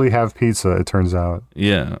actually have pizza, it turns out.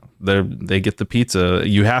 Yeah, they get the pizza.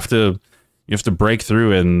 You have to break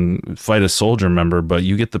through and fight a soldier member, but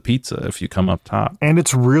you get the pizza if you come up top. And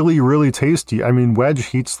it's really, really tasty. I mean,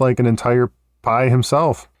 Wedge eats like an entire pie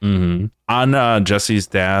himself. Mm-hmm. On Jessie's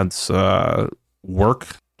dad's work,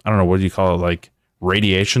 I don't know, what do you call it, like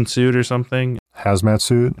radiation suit or something? Hazmat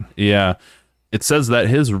suit? Yeah. It says that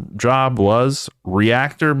his job was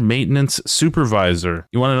reactor maintenance supervisor.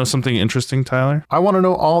 You want to know something interesting, Tyler? I want to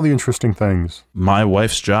know all the interesting things. My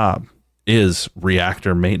wife's job is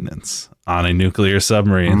reactor maintenance on a nuclear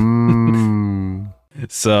submarine.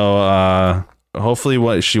 So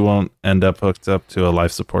hopefully she won't end up hooked up to a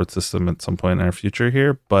life support system at some point in our future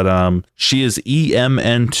here. But she is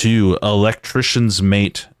EMN2, electrician's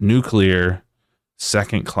mate, nuclear,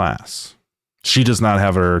 second class. She does not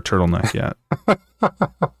have her turtleneck yet.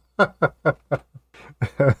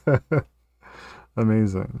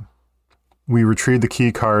 Amazing. We retrieve the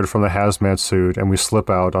key card from the hazmat suit and we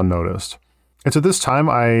slip out unnoticed. It's at this time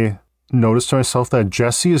I noticed to myself that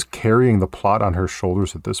Jessie is carrying the plot on her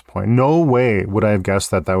shoulders at this point. No way would I have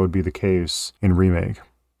guessed that would be the case in Remake.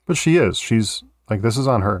 But she is. She's like, this is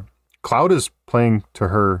on her. Cloud is playing to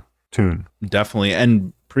her tune. Definitely.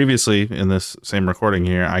 And previously in this same recording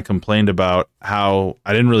here, I complained about how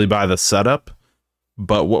I didn't really buy the setup,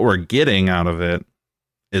 but what we're getting out of it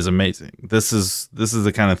is amazing. This is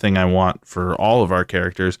the kind of thing I want for all of our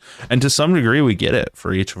characters, and to some degree we get it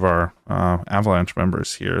for each of our Avalanche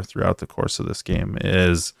members here throughout the course of this game.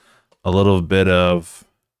 Is a little bit of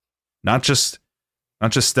not just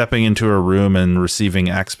stepping into a room and receiving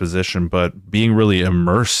exposition, but being really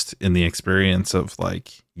immersed in the experience of,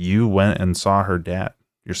 like, you went and saw her dad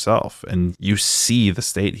yourself and you see the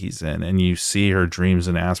state he's in and you see her dreams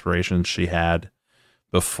and aspirations she had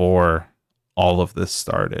before all of this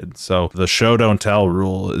started. So the show don't tell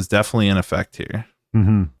rule is definitely in effect here.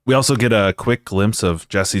 Mm-hmm. We also get a quick glimpse of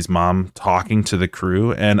Jessie's mom talking to the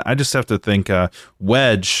crew, and I just have to think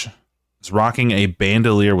Wedge is rocking a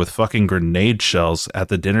bandolier with fucking grenade shells at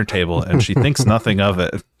the dinner table, and she thinks nothing of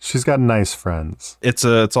it. She's got nice friends. It's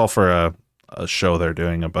all for a show they're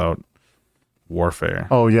doing about warfare.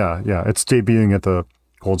 Oh yeah. It's debuting at the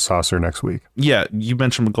Gold Saucer next week. Yeah, you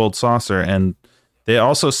mentioned the Gold Saucer, and they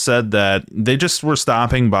also said that they just were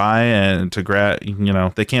stopping by and to grab,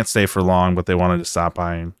 they can't stay for long, but they wanted to stop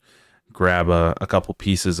by and grab a couple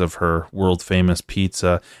pieces of her world famous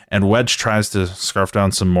pizza. And Wedge tries to scarf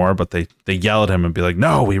down some more, but they yell at him and be like,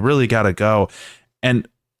 no, we really got to go. And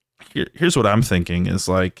here's what I'm thinking is,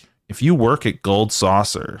 like, if you work at Gold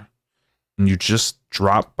Saucer and you just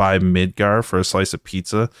drop by Midgar for a slice of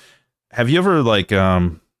pizza, have you ever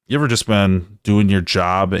you ever just been doing your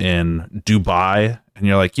job in Dubai and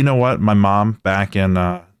you're like, you know what? My mom back in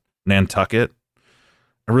Nantucket,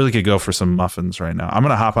 I really could go for some muffins right now. I'm going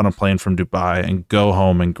to hop on a plane from Dubai and go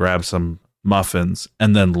home and grab some muffins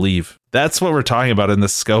and then leave. That's what we're talking about in the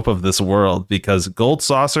scope of this world, because Gold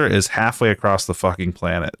Saucer is halfway across the fucking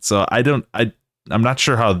planet. So I'm not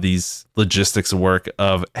sure how these logistics work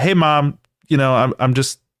of, hey, Mom, I'm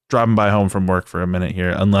just dropping by home from work for a minute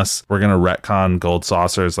here, unless we're going to retcon Gold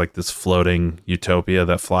Saucer as like this floating utopia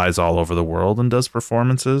that flies all over the world and does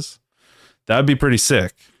performances. That would be pretty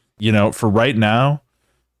sick. For right now,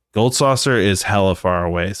 Gold Saucer is hella far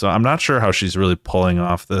away. So I'm not sure how she's really pulling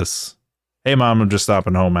off this, hey, Mom, I'm just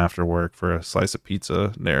stopping home after work for a slice of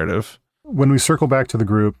pizza narrative. When we circle back to the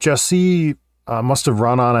group, Jessie must have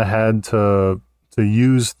run on ahead to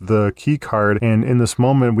use the key card. And in this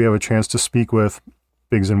moment, we have a chance to speak with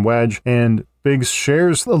Biggs and Wedge, and Biggs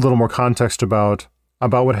shares a little more context about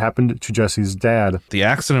about what happened to Jessie's dad. The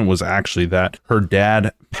accident was actually that her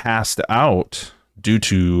dad passed out due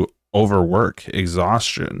to overwork,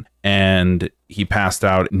 exhaustion, and he passed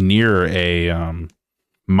out near a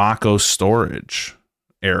Mako storage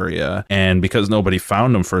area, and because nobody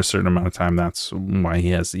found him for a certain amount of time, that's why he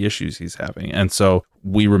has the issues he's having. And so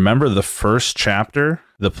we remember the first chapter,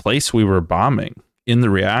 the place we were bombing in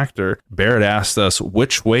the reactor. Barrett asked us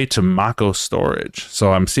which way to Mako storage.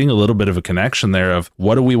 So I'm seeing a little bit of a connection there of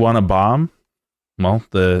what do we want to bomb? Well,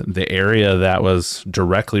 the area that was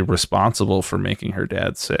directly responsible for making her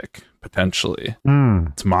dad sick, potentially.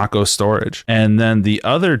 It's Mako storage. And then the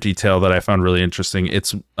other detail that I found really interesting,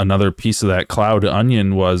 it's another piece of that cloud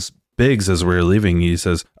onion, was Biggs, as we were leaving, he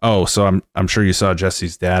says, "Oh, so I'm sure you saw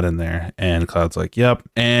Jesse's dad in there." And Cloud's like, "Yep."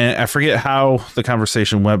 And I forget how the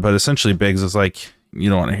conversation went, but essentially Biggs is like, "You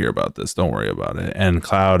don't want to hear about this. Don't worry about it." And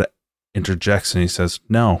Cloud interjects and he says,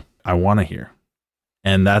 "No, I want to hear."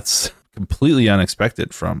 And that's completely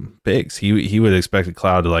unexpected from Biggs. He would expect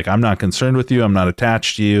Cloud to like, "I'm not concerned with you. I'm not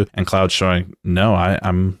attached to you." And Cloud showing, "No,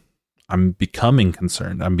 I'm becoming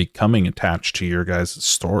concerned. I'm becoming attached to your guys'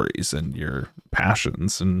 stories and your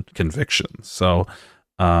passions and convictions." So,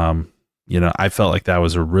 I felt like that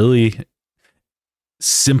was a really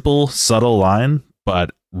simple, subtle line,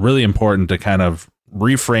 but really important to kind of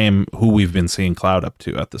reframe who we've been seeing Cloud up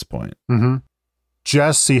to at this point. Mm-hmm.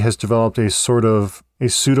 Jessie has developed a sort of a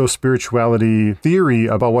pseudo-spirituality theory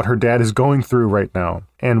about what her dad is going through right now.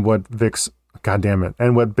 And what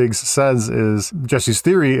what Biggs says is, Jessie's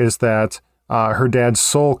theory is that her dad's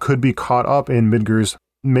soul could be caught up in Midgar's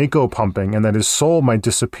Mako pumping, and that his soul might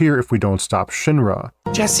disappear if we don't stop Shinra.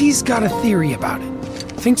 Jessie's got a theory about it.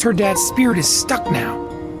 Thinks her dad's spirit is stuck now,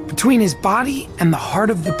 between his body and the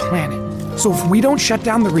heart of the planet. So if we don't shut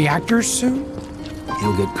down the reactors soon,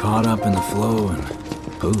 he'll get caught up in the flow and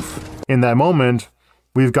poof. In that moment,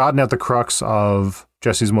 we've gotten at the crux of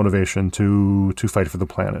Jessie's motivation to fight for the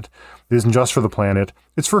planet. It isn't just for the planet,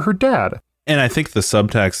 it's for her dad. And I think the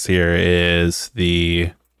subtext here is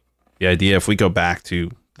the idea, if we go back to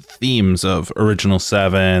the themes of Original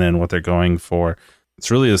 7 and what they're going for, it's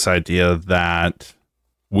really this idea that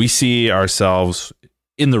we see ourselves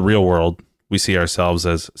in the real world, we see ourselves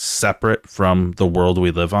as separate from the world we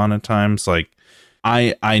live on at times. Like,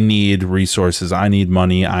 I need resources, I need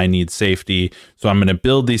money, I need safety, so I'm going to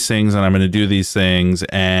build these things and I'm going to do these things,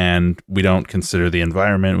 and we don't consider the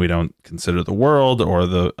environment, we don't consider the world or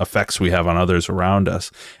the effects we have on others around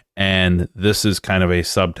us. And this is kind of a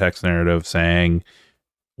subtext narrative saying,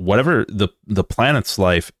 whatever the planet's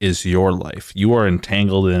life is your life. You are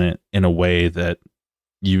entangled in it in a way that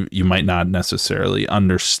you might not necessarily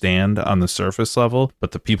understand on the surface level,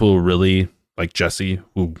 but the people who really, like Jessie,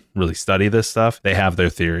 who really study this stuff, they have their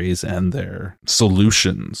theories and their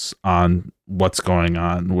solutions on what's going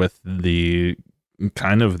on with the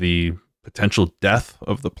kind of the potential death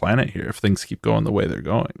of the planet here if things keep going the way they're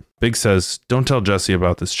going. Big says, "Don't tell Jessie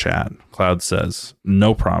about this chat." Cloud says,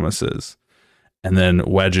 "No promises." And then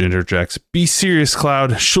Wedge interjects, "Be serious,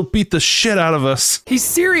 Cloud. She'll beat the shit out of us." He's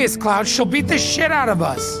serious, Cloud. She'll beat the shit out of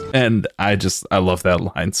us. And I love that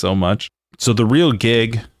line so much. So the real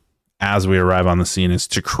gig as we arrive on the scene is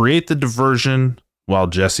to create the diversion while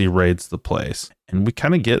Jessie raids the place. And we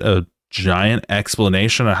kind of get a giant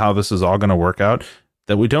explanation of how this is all going to work out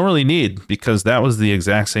that we don't really need, because that was the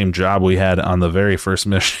exact same job we had on the very first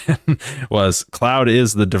mission. Was Cloud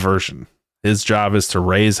is the diversion. His job is to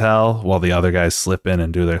raise hell while the other guys slip in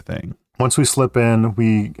and do their thing. Once we slip in,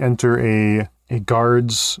 we enter a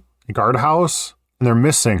guardhouse, and they're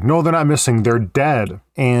missing. No, they're not missing. They're dead.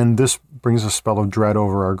 And this brings a spell of dread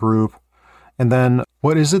over our group. And then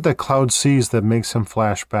what is it that Cloud sees that makes him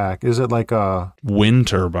flash back? Is it like a wind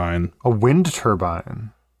turbine? A wind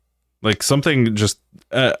turbine. Like something, just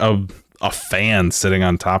a fan sitting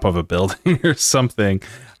on top of a building or something.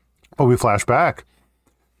 But we flash back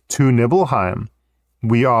to Nibelheim.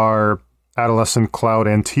 We are adolescent Cloud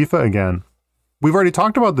and Tifa again. We've already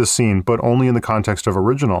talked about this scene, but only in the context of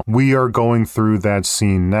original. We are going through that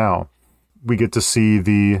scene now. We get to see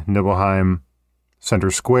the Nibelheim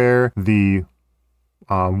Center Square, the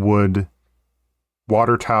wood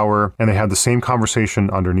water tower, and they have the same conversation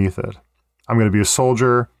underneath it. "I'm going to be a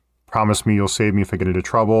soldier. Promise me you'll save me if I get into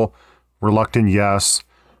trouble." Reluctant, yes.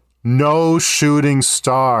 No shooting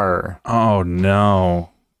star. Oh, no.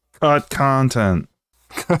 Cut content.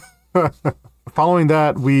 Following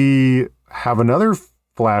that, we have another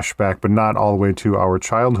flashback, but not all the way to our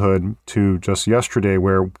childhood, to just yesterday,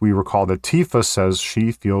 where we recall that Tifa says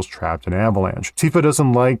she feels trapped in Avalanche. Tifa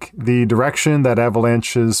doesn't like the direction that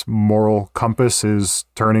Avalanche's moral compass is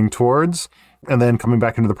turning towards, And then coming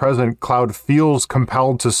back into the present, Cloud feels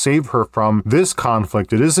compelled to save her from this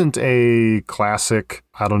conflict. It isn't a classic,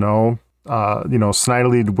 snidely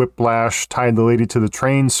whiplash, tied the lady to the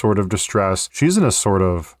train sort of distress. She's in a sort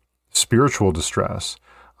of spiritual distress,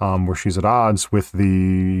 where she's at odds with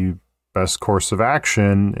the best course of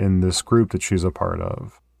action in this group that she's a part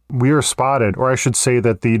of. We are spotted, or I should say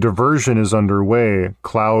that the diversion is underway.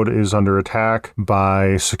 Cloud is under attack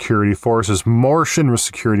by security forces, more Shinra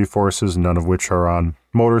security forces, none of which are on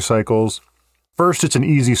motorcycles. First, it's an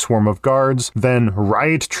easy swarm of guards, then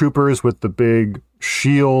riot troopers with the big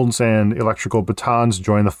shields and electrical batons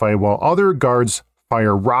join the fight, while other guards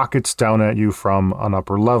fire rockets down at you from an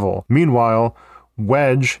upper level. Meanwhile,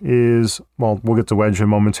 Wedge is, we'll get to Wedge in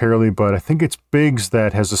momentarily, but I think it's Biggs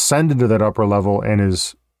that has ascended to that upper level and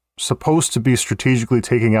is supposed to be strategically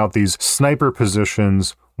taking out these sniper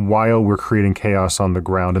positions while we're creating chaos on the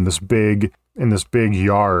ground in this big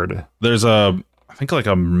yard. There's I think like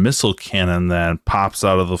a missile cannon that pops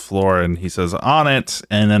out of the floor, and he says on it,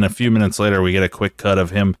 and then a few minutes later we get a quick cut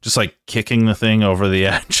of him just like kicking the thing over the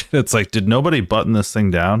edge. It's like, did nobody button this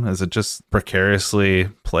thing down? Is it just precariously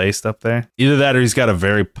placed up there? Either that or he's got a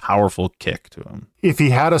very powerful kick to him. If he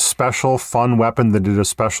had a special fun weapon that did a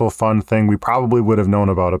special fun thing, we probably would have known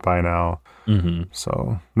about it by now. Mm-hmm.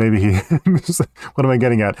 So maybe he what am I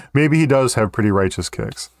getting at? Maybe he does have pretty righteous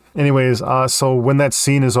kicks. Anyways, so when that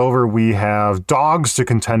scene is over, we have dogs to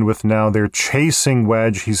contend with now. They're chasing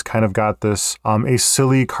Wedge. He's kind of got this a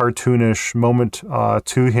silly, cartoonish moment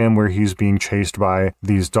to him where he's being chased by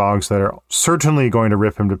these dogs that are certainly going to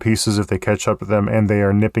rip him to pieces if they catch up with them, and they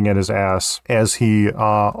are nipping at his ass as he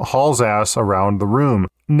hauls ass around the room.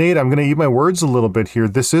 Nate, I'm going to eat my words a little bit here.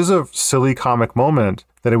 This is a silly comic moment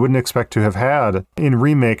that I wouldn't expect to have had in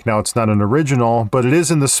Remake. Now, it's not an original, but it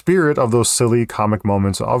is in the spirit of those silly comic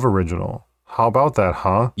moments of original. How about that,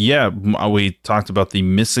 huh? Yeah, we talked about the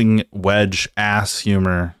missing Wedge ass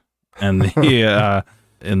humor and the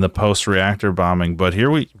in the post-reactor bombing, but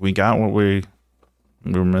here we got what we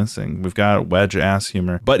were missing. We've got Wedge ass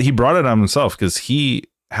humor. But he brought it on himself because he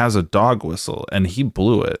has a dog whistle and he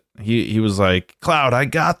blew it. He was like, Cloud, I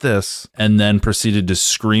got this. And then proceeded to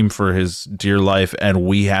scream for his dear life. And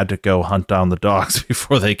we had to go hunt down the dogs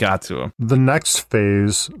before they got to him. The next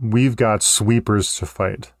phase, we've got sweepers to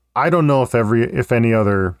fight. I don't know if any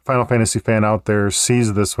other Final Fantasy fan out there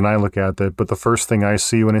sees this when I look at it, but the first thing I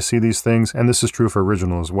see when I see these things, and this is true for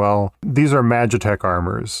original as well, these are Magitech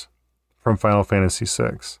armors from Final Fantasy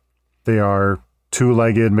VI. They are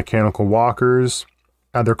two-legged mechanical walkers.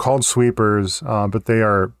 They're called sweepers, but they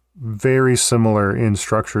are very similar in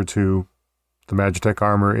structure to the Magitech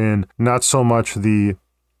armor in not so much the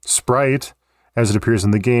sprite as it appears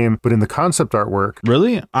in the game, but in the concept artwork.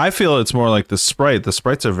 Really? I feel it's more like the sprite. The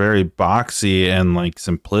sprites are very boxy and like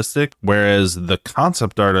simplistic, whereas the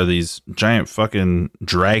concept art are these giant fucking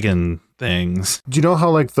dragon things. Do you know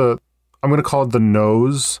how like I'm going to call it the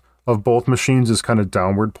nose of both machines is kind of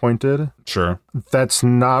downward pointed? Sure. That's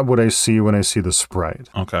not what I see when I see the sprite.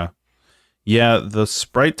 Okay. Yeah, the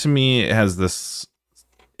sprite to me has this...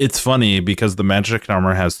 It's funny because the Magic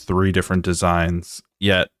armor has 3 different designs,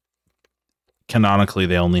 yet canonically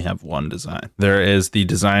they only have one design. There is the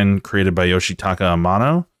design created by Yoshitaka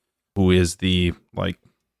Amano, who is the like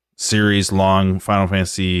series-long Final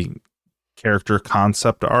Fantasy character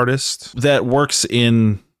concept artist that works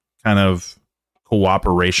in kind of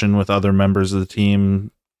cooperation with other members of the team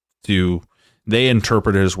they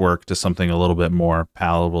interpret his work to something a little bit more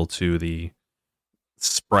palatable to the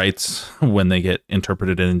sprites when they get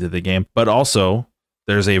interpreted into the game. But also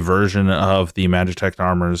there's a version of the Magitech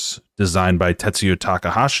armors designed by Tetsuya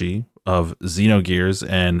Takahashi of Xenogears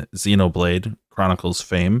and Xenoblade Chronicles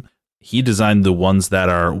fame. He designed the ones that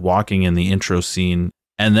are walking in the intro scene,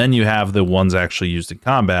 and then you have the ones actually used in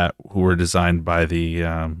combat who were designed by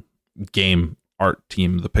the game art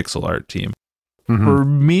team, the pixel art team. Mm-hmm. For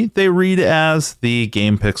me, they read as the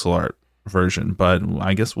game pixel art version, but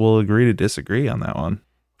I guess we'll agree to disagree on that one.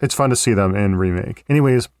 It's fun to see them in Remake.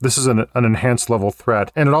 Anyways, this is an enhanced level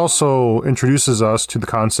threat, and it also introduces us to the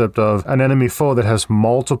concept of an enemy foe that has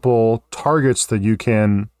multiple targets that you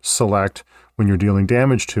can select when you're dealing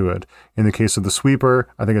damage to it. In the case of the sweeper,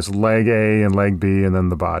 I think it's leg A and leg B and then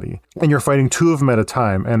the body. And you're fighting 2 of them at a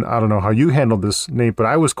time. And I don't know how you handled this, Nate, but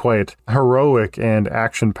I was quite heroic and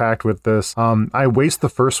action-packed with this. I waste the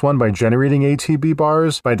first one by generating ATB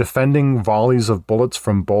bars, by defending volleys of bullets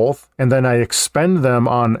from both, and then I expend them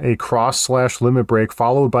on a cross/limit break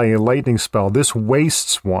followed by a lightning spell. This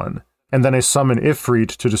wastes one. And then I summon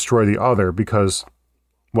Ifrit to destroy the other because,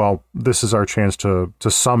 well, this is our chance to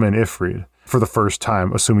summon Ifrit for the first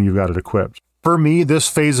time, assuming you've got it equipped. For me, this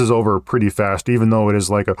phase is over pretty fast, even though it is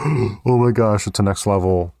like a, oh my gosh, it's a next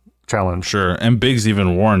level challenge. Sure. And Biggs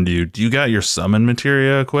even warned you, do you got your summon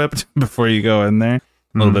materia equipped before you go in there?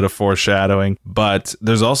 A little bit of foreshadowing. But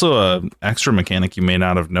there's also a extra mechanic you may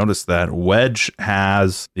not have noticed that Wedge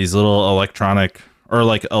has these little electronic or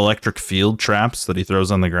like electric field traps that he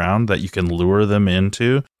throws on the ground that you can lure them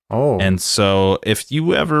into. Oh. And so if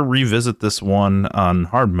you ever revisit this one on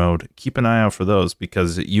hard mode, keep an eye out for those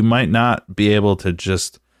because you might not be able to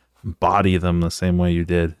just body them the same way you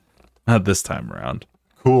did this time around.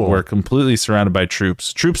 Cool. We're completely surrounded by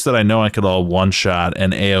troops that I know I could all one-shot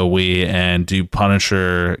and AoE and do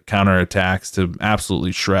Punisher counterattacks to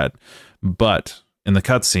absolutely shred. But in the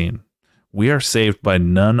cutscene, we are saved by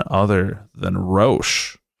none other than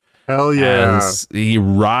Roche. Hell yeah. As he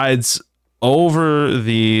rides over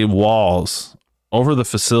the walls, over the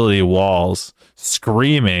facility walls,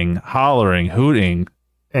 screaming, hollering, hooting.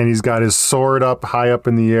 And he's got his sword up high up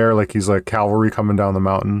in the air like he's like cavalry coming down the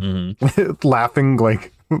mountain, laughing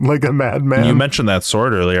like a madman. You mentioned that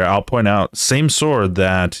sword earlier. I'll point out, same sword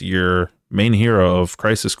that your main hero of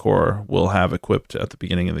Crisis Core will have equipped at the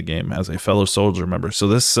beginning of the game as a fellow soldier member. So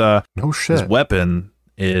this no shit. This weapon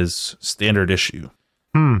is standard issue.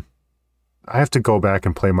 I have to go back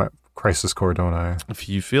and play my Crisis Core, don't I? If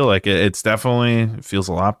you feel like it, it feels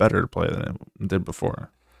a lot better to play than it did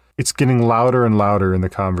before. It's getting louder and louder in the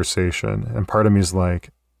conversation. And part of me is like,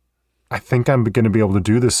 I think I'm going to be able to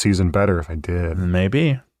do this season better if I did.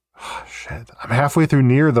 Maybe. Oh, shit. I'm halfway through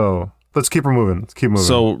Nier, though. Let's keep her moving.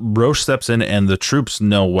 So Roche steps in and the troops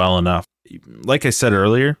know well enough. Like I said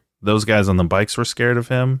earlier, those guys on the bikes were scared of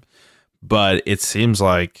him. But it seems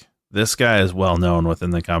like this guy is well known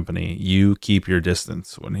within the company. You keep your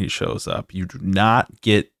distance when he shows up. You do not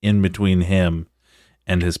get in between him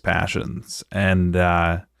and his passions. And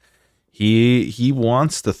he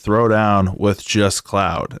wants to throw down with just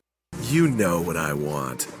Cloud. You know what I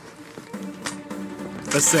want.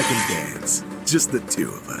 A second dance. Just the two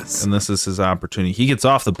of us. And this is his opportunity. He gets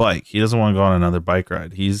off the bike. He doesn't want to go on another bike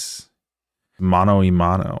ride. He's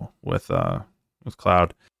mano-a-mano with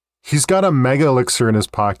Cloud. He's got a mega elixir in his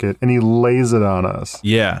pocket and he lays it on us.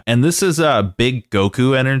 Yeah. And this is a big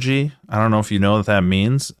Goku energy. I don't know if you know what that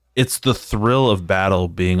means. It's the thrill of battle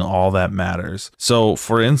being all that matters. So,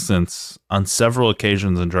 for instance, on several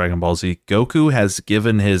occasions in Dragon Ball Z, Goku has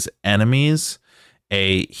given his enemies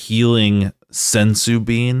a healing sensu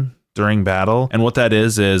bean during battle. And what that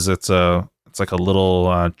is it's like a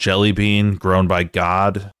little jelly bean grown by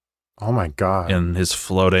God. Oh my God. In his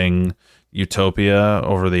floating utopia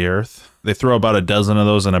over the earth. They throw about a dozen of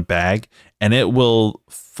those in a bag, and it will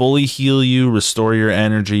fully heal you, restore your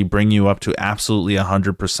energy, bring you up to absolutely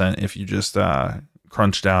 100% if you just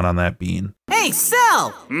crunch down on that bean. Hey,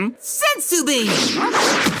 Cell! Sensu bean!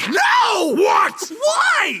 No! What?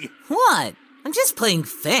 Why? What? I'm just playing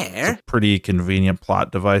fair. Pretty convenient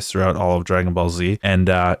plot device throughout all of Dragon Ball Z. And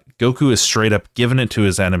Goku is straight up giving it to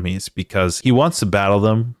his enemies because he wants to battle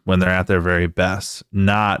them when they're at their very best,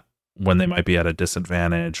 not when they might be at a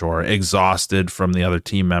disadvantage or exhausted from the other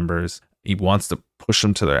team members. He wants to push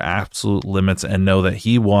them to their absolute limits and know that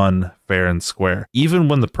he won fair and square. Even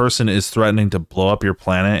when the person is threatening to blow up your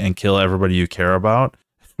planet and kill everybody you care about,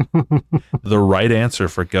 the right answer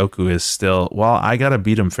for Goku is still, well, I gotta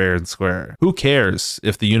beat him fair and square. Who cares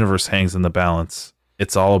if the universe hangs in the balance?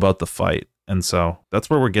 It's all about the fight. And so that's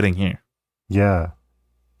where we're getting here. Yeah.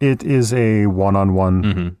 It is a one-on-one.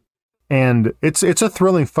 Mm-hmm. And it's a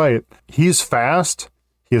thrilling fight. He's fast.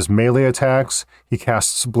 He has melee attacks. He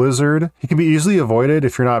casts Blizzard. He can be easily avoided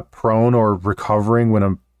if you're not prone or recovering when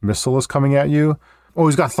a missile is coming at you. Oh,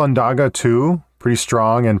 he's got Thundaga too. Pretty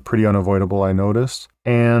strong and pretty unavoidable, I noticed.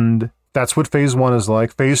 And that's what Phase 1 is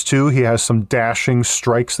like. Phase 2, he has some dashing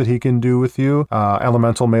strikes that he can do with you.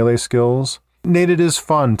 Elemental melee skills. Nate, it is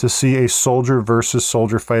fun to see a soldier versus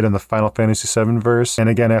soldier fight in the Final Fantasy VII verse. And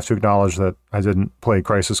again, I have to acknowledge that I didn't play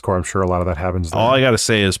Crisis Core. I'm sure a lot of that happens there. All I gotta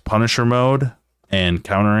say is Punisher mode and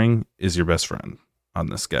countering is your best friend on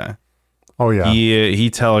this guy. Oh, yeah.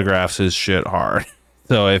 He telegraphs his shit hard.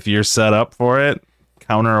 So if you're set up for it,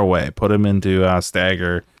 counter away. Put him into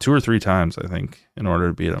stagger 2 or 3 times, I think, in order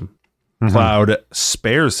to beat him. Mm-hmm. Cloud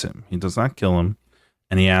spares him. He does not kill him.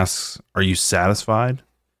 And he asks, are you satisfied?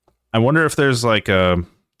 I wonder if there's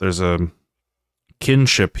a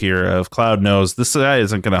kinship here of Cloud knows this guy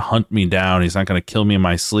isn't going to hunt me down. He's not going to kill me in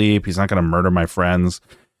my sleep. He's not going to murder my friends.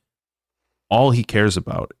 All he cares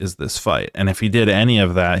about is this fight. And if he did any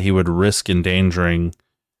of that, he would risk endangering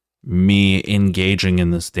me engaging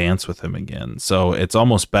in this dance with him again. So it's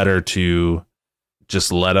almost better to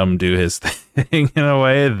just let him do his thing in a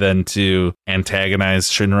way than to antagonize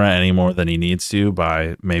Shinra any more than he needs to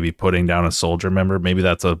by maybe putting down a soldier member. Maybe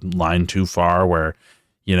that's a line too far where,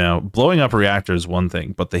 you know, blowing up a reactor is one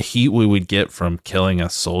thing, but the heat we would get from killing a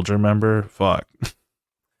soldier member, fuck.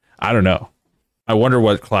 I don't know. I wonder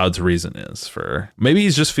what Cloud's reason is for. Maybe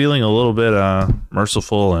he's just feeling a little bit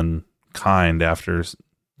merciful and kind after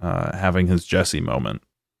having his Jessie moment.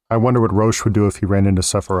 I wonder what Roche would do if he ran into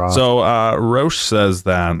Sephiroth. So Roche says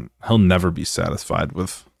that he'll never be satisfied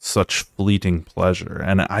with such fleeting pleasure.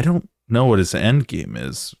 And I don't know what his end game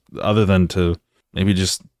is other than to maybe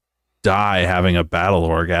just die having a battle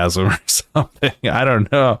orgasm or something. I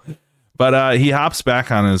don't know. But he hops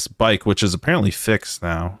back on his bike, which is apparently fixed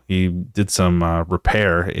now. He did some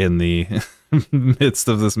repair in the midst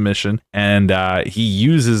of this mission, and he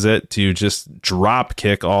uses it to just drop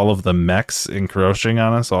kick all of the mechs encroaching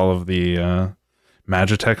on us, all of the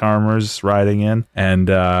Magitech armors riding in, and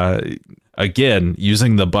again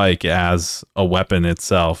using the bike as a weapon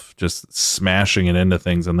itself, just smashing it into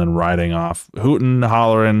things and then riding off, hooting,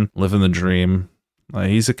 hollering, living the dream.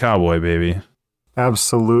 He's a cowboy, baby.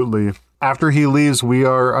 Absolutely. After he leaves, we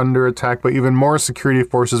are under attack by even more security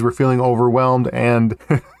forces. We're feeling overwhelmed, and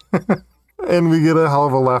and we get a hell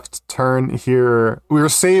of a left turn here. We are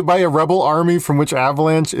saved by a rebel army from which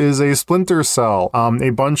Avalanche is a splinter cell.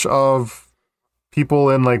 A bunch of people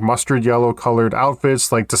in like mustard yellow colored outfits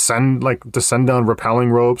descend down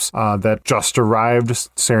rappelling ropes that just arrived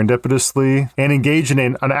serendipitously and engage in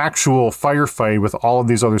an actual firefight with all of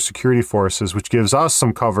these other security forces, which gives us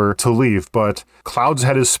some cover to leave. But Cloud's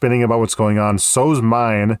head is spinning about what's going on, so's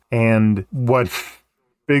mine, and what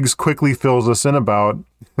Biggs quickly fills us in about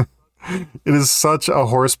it is such a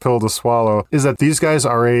horse pill to swallow, is that these guys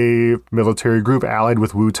are a military group allied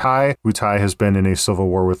with Wu Tai. Wu Tai has been in a civil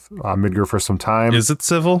war with Midgar for some time. Is it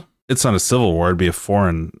civil? It's not a civil war. It'd be a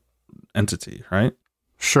foreign entity, right?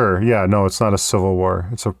 Sure. Yeah. No, it's not a civil war.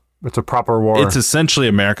 It's a proper war. It's essentially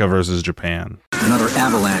America versus Japan. Another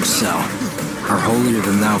Avalanche cell. Our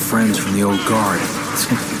holier-than-thou friends from the old guard.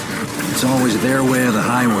 It's always their way or the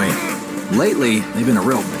highway. Lately, they've been a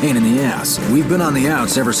real pain in the ass. We've been on the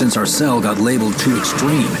outs ever since our cell got labeled too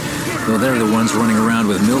extreme, though they're the ones running around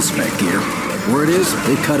with mil-spec gear. Word is,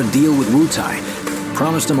 they cut a deal with Wu Tai.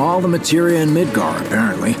 Promised them all the materia in Midgar,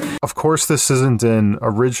 apparently. Of course, this isn't an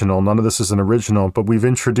original. None of this is an original, but we've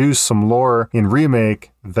introduced some lore in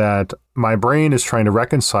Remake that my brain is trying to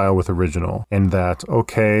reconcile with original. And that,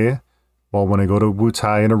 okay, well, when I go to Wu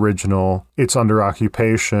Tai in original, it's under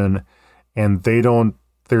occupation, and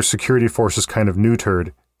their security force is kind of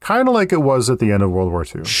neutered, kind of like it was at the end of World War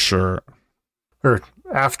II. Sure. Or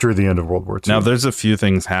after the end of World War II. Now, there's a few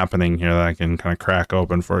things happening here that I can kind of crack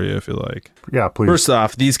open for you if you like. Yeah, please. First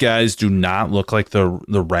off, these guys do not look like the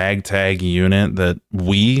ragtag unit that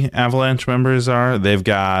we Avalanche members are. They've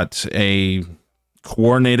got a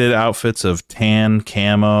coordinated outfits of tan,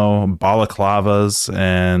 camo, balaclavas,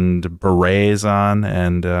 and berets on.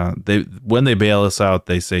 And when they bail us out,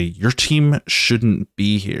 they say, your team shouldn't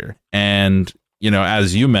be here. And, you know,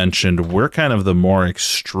 as you mentioned, we're kind of the more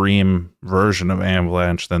extreme version of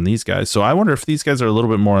Avalanche than these guys. So I wonder if these guys are a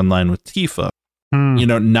little bit more in line with Tifa. You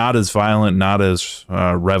know, not as violent, not as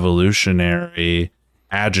revolutionary,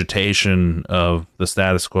 agitation of the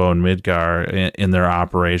status quo in Midgar in their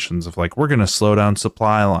operations of like, we're going to slow down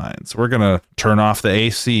supply lines. We're going to turn off the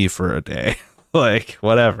AC for a day. Like,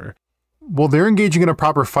 whatever. Well, they're engaging in a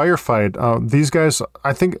proper firefight. These guys,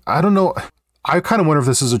 I don't know. I kind of wonder if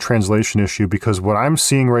this is a translation issue, because what I'm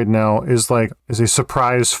seeing right now is a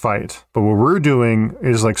surprise fight. But what we're doing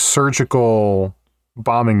is like surgical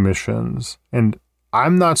bombing missions. And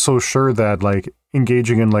I'm not so sure that like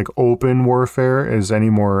engaging in like open warfare is any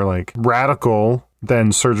more like radical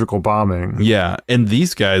than surgical bombing. Yeah, and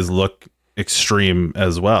these guys look extreme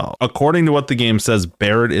as well. According to what the game says,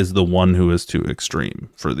 Barrett is the one who is too extreme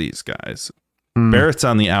for these guys. Barrett's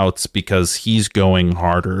on the outs because he's going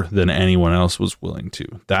harder than anyone else was willing to.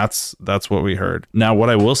 That's what we heard. Now, what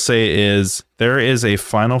I will say is there is a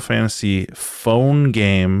Final Fantasy phone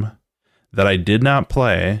game that I did not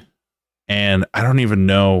play, and I don't even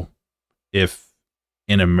know if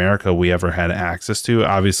in America we ever had access to.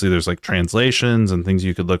 Obviously, there's like translations and things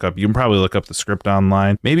you could look up. You can probably look up the script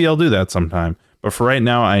online. Maybe I'll do that sometime. But for right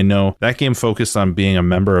now, I know that game focused on being a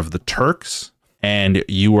member of the Turks, and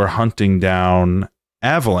you were hunting down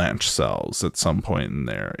Avalanche cells at some point in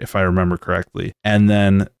there, if I remember correctly. And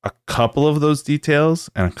then a couple of those details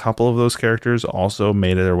and a couple of those characters also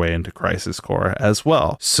made their way into Crisis Core as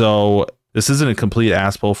well. So this isn't a complete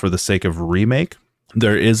ass pull for the sake of Remake.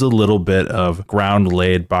 there is a little bit of ground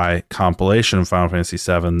laid by compilation of Final Fantasy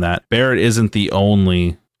VII that Barrett isn't the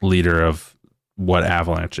only leader of what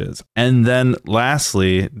Avalanche is. And then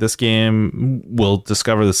lastly, this game, we'll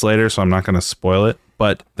discover this later, so I'm not going to spoil it,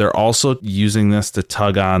 but they're also using this to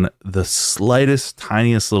tug on the slightest,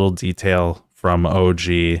 tiniest little detail from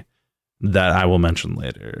OG that I will mention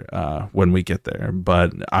later when we get there.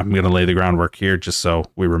 But I'm going to lay the groundwork here just so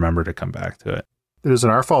we remember to come back to it. It isn't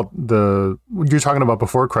our fault. You're talking about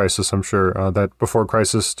Before Crisis, I'm sure, that Before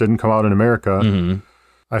Crisis didn't come out in America. Mm-hmm.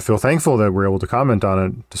 I feel thankful that we're able to comment on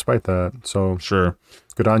it despite that. So sure.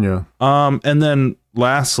 Good on you. And then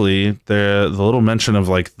lastly, the little mention of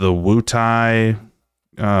like the Wutai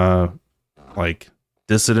like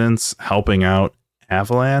dissidents helping out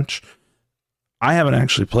Avalanche. I haven't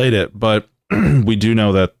actually played it, but we do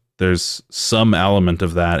know that there's some element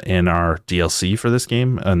of that in our DLC for this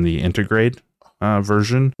game and the Intergrade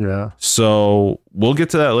version. Yeah. So we'll get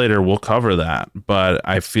to that later. We'll cover that. But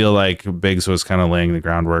I feel like Biggs was kind of laying the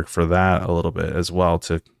groundwork for that a little bit as well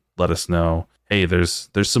to let us know, hey, there's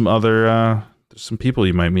some other there's some people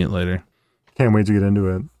you might meet later. Can't wait to get into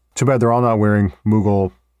it. Too bad they're all not wearing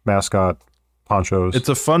Moogle mascot ponchos. It's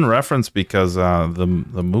a fun reference because the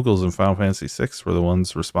Moogles in Final Fantasy VI were the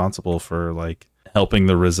ones responsible for like helping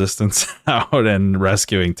the Resistance out and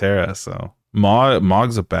rescuing Terra. So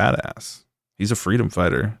Mog's a badass. He's a freedom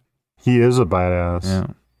fighter. He is a badass. Yeah.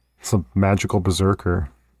 It's a magical berserker.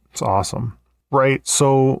 It's awesome. Right.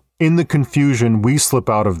 So in the confusion, we slip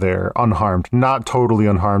out of there unharmed. Not totally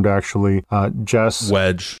unharmed, actually. Jess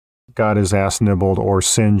Wedge got his ass nibbled or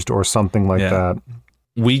singed or something like that.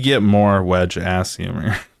 We get more Wedge ass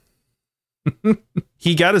humor.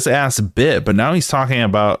 He got his ass bit, but now he's talking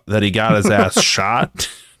about that he got his ass shot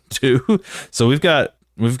too. So we've got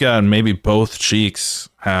maybe both cheeks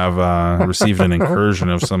have received an incursion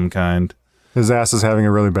of some kind. His ass is having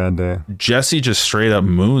a really bad day. Jessie just straight up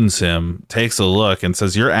moons him, takes a look and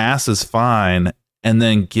says, "Your ass is fine," and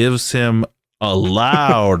then gives him a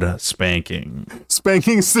loud spanking.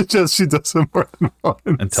 Spanking suggests she does it more than once.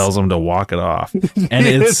 And tells him to walk it off.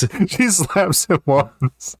 And she slaps him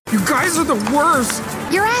once. You guys are the worst.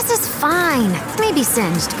 Your ass is fine. Maybe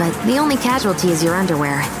singed, but the only casualty is your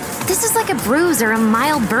underwear. This is like a bruise or a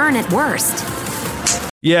mild burn at worst.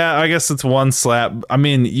 Yeah, I guess it's one slap. I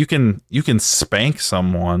mean, you can spank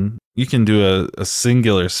someone. You can do a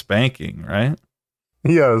singular spanking, right?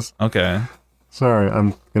 Yes. Okay. Sorry,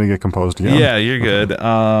 I'm going to get composed again. Yeah, you're good.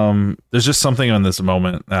 There's just something on this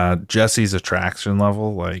moment. Jesse's attraction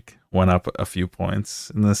level like went up a few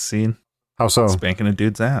points in this scene. How so? Spanking a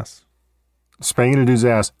dude's ass. Spanking a dude's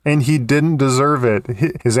ass. And he didn't deserve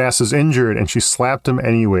it. His ass is injured and she slapped him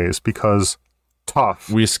anyways because tough.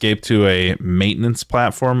 We escape to a maintenance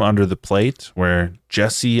platform under the plate where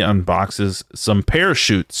Jessie unboxes some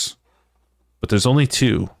parachutes. But there's only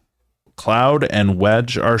two. Cloud and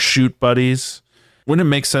Wedge are shoot buddies. Wouldn't it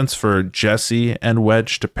make sense for Jessie and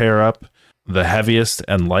Wedge to pair up, the heaviest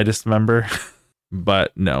and lightest member?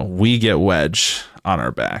 But no, we get Wedge on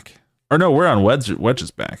our back. Or no, we're on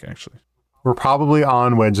Wedge's back, actually. We're probably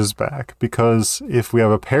on Wedge's back because if we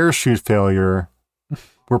have a parachute failure,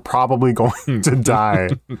 we're probably going to die.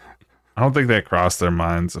 I don't think that crossed their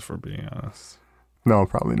minds, if we're being honest. No,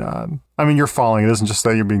 probably not. I mean, you're falling. It isn't just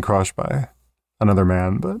that you're being crushed by another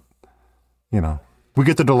man, but, you know. We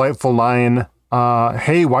get the delightful line,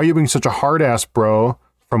 hey, why are you being such a hard-ass, bro,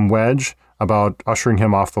 from Wedge about ushering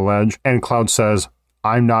him off the ledge. And Cloud says,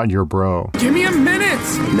 I'm not your bro. Give me a minute.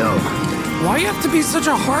 No, Why you have to be such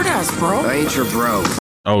a hard ass, bro? I ain't your bro.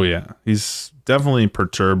 Oh, yeah. He's definitely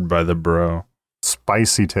perturbed by the bro.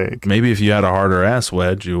 Spicy take. Maybe if you had a harder ass,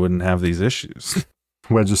 Wedge, you wouldn't have these issues.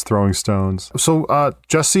 Wedge is throwing stones. So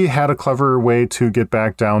Jessie had a clever way to get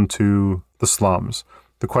back down to the slums.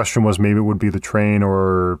 The question was maybe it would be the train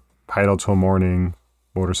or idle till morning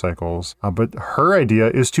motorcycles. But her idea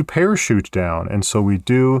is to parachute down. And so we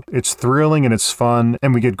do. It's thrilling and it's fun.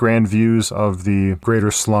 And we get grand views of the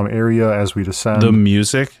greater slum area as we descend. The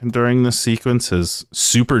music during this sequence is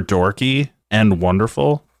super dorky and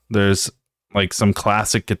wonderful. There's like some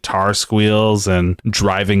classic guitar squeals and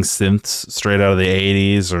driving synths straight out of the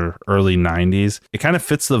 80s or early 90s. It kind of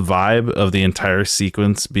fits the vibe of the entire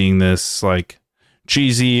sequence being this like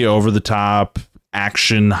cheesy, over the top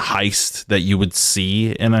action heist that you would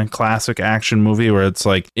see in a classic action movie where it's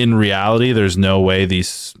like in reality, there's no way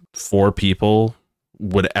these four people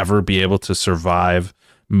would ever be able to survive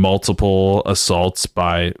multiple assaults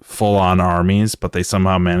by full on armies, but they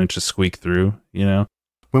somehow manage to squeak through, you know?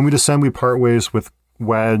 When we descend, we part ways with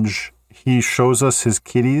Wedge. He shows us his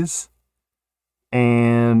kitties.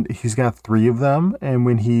 and he's got 3 of them. And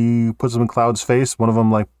when he puts them in Cloud's face, one of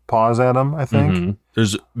them like paws at him, I think. Mm-hmm.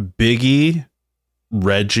 There's Biggie,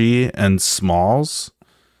 Reggie, and Smalls.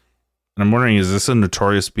 And I'm wondering, is this a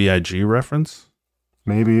Notorious B.I.G. reference?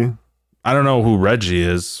 Maybe. I don't know who Reggie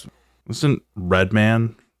is. Isn't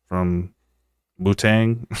Redman from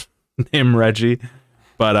Wu-Tang named Reggie?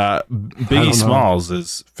 But Biggie Smalls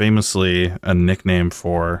is famously a nickname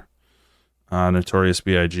for Notorious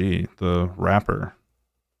B.I.G., the rapper.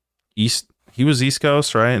 He was East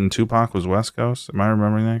Coast, right? And Tupac was West Coast. Am I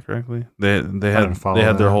remembering that correctly? They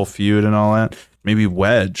had their whole feud and all that. Maybe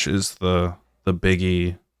Wedge is the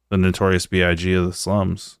Biggie, the Notorious B.I.G. of the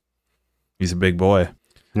slums. He's a big boy.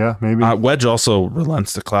 Yeah, maybe. Wedge also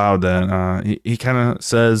relents to Cloud that he kind of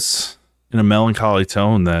says in a melancholy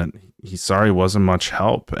tone that he's sorry he wasn't much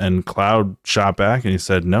help. And Cloud shot back and he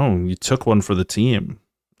said, no, you took one for the team.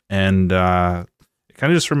 And it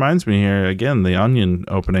kind of just reminds me here, again, the Onion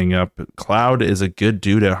opening up. Cloud is a good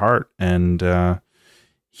dude at heart. And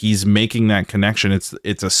he's making that connection.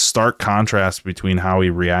 It's a stark contrast between how he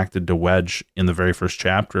reacted to Wedge in the very first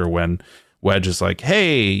chapter when Wedge is like,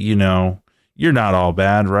 hey, you're not all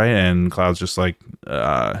bad, right? And Cloud's just like,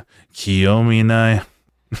 Kiyomi nai,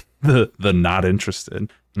 the not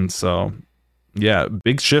interested. And so, yeah,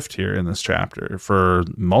 big shift here in this chapter for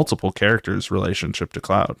multiple characters' relationship to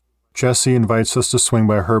Cloud. Jessie invites us to swing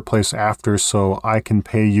by her place after so I can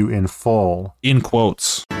pay you in full. In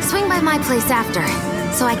quotes. Swing by my place after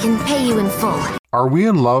so I can pay you in full. Are we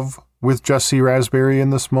in love with Jessie Raspberry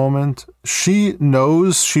in this moment? She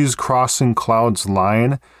knows she's crossing Cloud's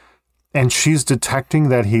line, and she's detecting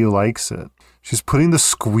that he likes it. She's putting the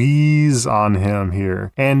squeeze on him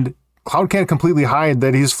here. And Cloud can't completely hide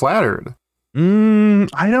that he's flattered.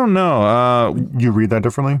 I don't know. You read that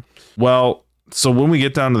differently? Well, so when we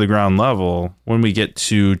get down to the ground level, when we get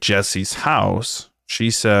to Jessie's house, she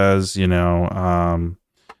says,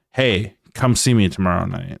 hey, come see me tomorrow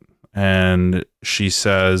night. And she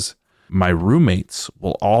says, my roommates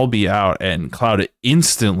will all be out, and Cloud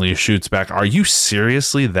instantly shoots back, are you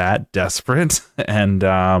seriously that desperate? And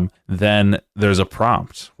then there's a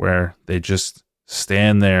prompt where they just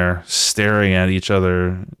stand there staring at each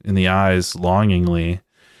other in the eyes longingly,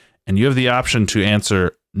 and you have the option to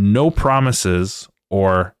answer no promises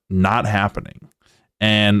or not happening.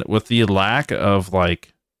 And with the lack of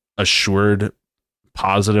like assured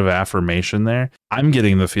positive affirmation there, I'm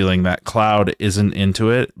getting the feeling that Cloud isn't into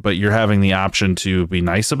it, but you're having the option to be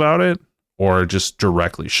nice about it or just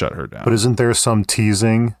directly shut her down. But isn't there some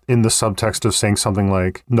teasing in the subtext of saying something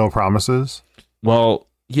like no promises? Well,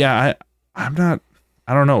 yeah, I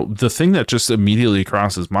don't know. The thing that just immediately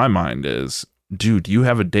crosses my mind is, dude, you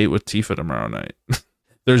have a date with Tifa tomorrow night.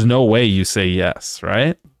 There's no way you say yes,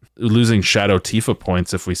 right? Losing Shadow Tifa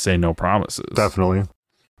points if we say no promises. Definitely.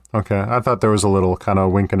 Okay, I thought there was a little kind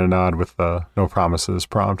of wink and a nod with the no promises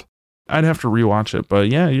prompt. I'd have to rewatch it, but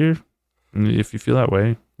yeah, if you feel that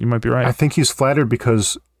way, you might be right. I think he's flattered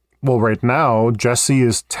because, well, right now, Jessie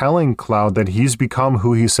is telling Cloud that he's become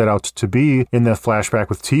who he set out to be in that flashback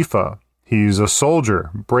with Tifa. He's a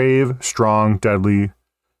soldier, brave, strong, deadly,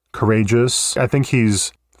 courageous. I think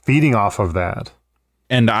he's feeding off of that.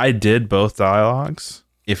 And I did both dialogues.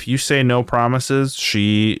 If you say no promises,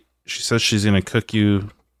 she says she's going to cook you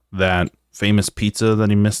that famous pizza that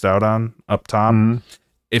he missed out on up top. Mm-hmm.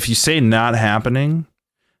 If you say not happening,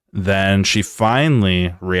 then she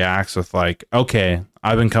finally reacts with like, okay,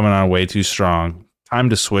 I've been coming on way too strong. Time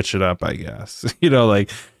to switch it up, I guess.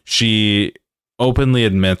 Like she openly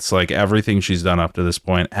admits like everything she's done up to this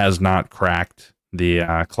point has not cracked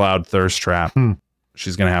the Cloud thirst trap.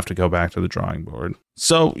 She's going to have to go back to the drawing board.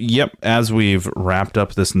 So, yep, as we've wrapped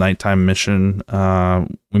up this nighttime mission,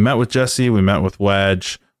 we met with Jessie, we met with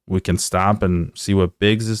Wedge. We can stop and see what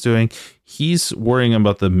Biggs is doing. He's worrying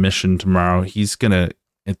about the mission tomorrow.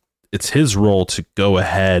 It's his role to go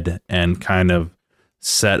ahead and kind of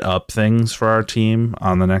set up things for our team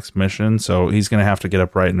on the next mission. So he's going to have to get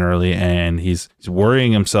up bright and early, and he's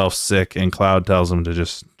worrying himself sick, and Cloud tells him to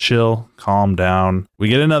just chill, calm down. We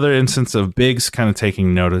get another instance of Biggs kind of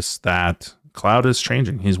taking notice that Cloud is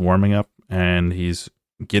changing. He's warming up, and he's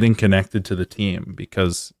getting connected to the team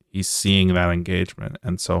because he's seeing that engagement.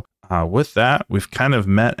 And so with that, we've kind of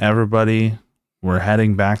met everybody. We're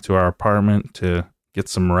heading back to our apartment to get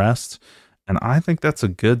some rest. And I think that's a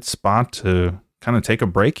good spot to kind of take a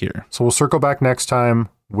break here. So we'll circle back next time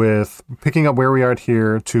with picking up where we are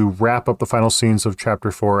here to wrap up the final scenes of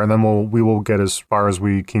chapter 4. And then we will get as far as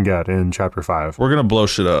we can get in chapter 5. We're going to blow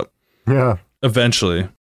shit up. Yeah. Eventually.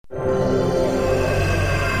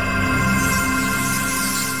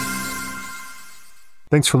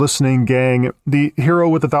 Thanks for listening, gang. The Hero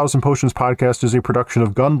with 1,000 Potions podcast is a production of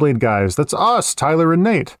Gunblade Guys. That's us, Tyler and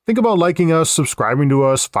Nate. Think about liking us, subscribing to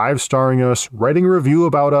us, 5-starring us, writing a review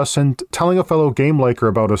about us, and telling a fellow game liker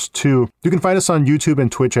about us too. You can find us on YouTube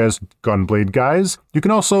and Twitch as Gunblade Guys. You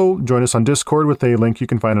can also join us on Discord with a link you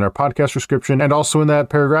can find in our podcast description, and also in that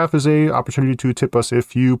paragraph is a opportunity to tip us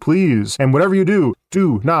if you please. And whatever you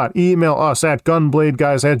do not email us at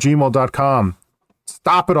gunbladeguys@gmail.com.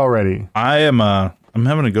 Stop it already. I'm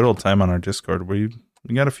having a good old time on our Discord. We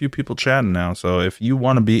got a few people chatting now. So if you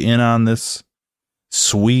want to be in on this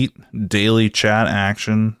sweet daily chat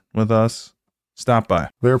action with us, stop by.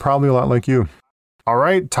 They're probably a lot like you. All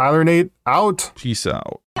right, Tyler, Nate, out. Peace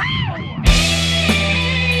out.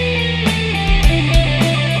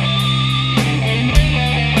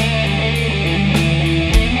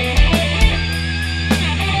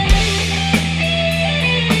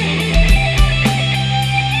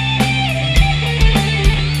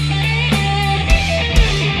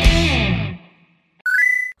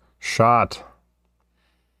 Shot.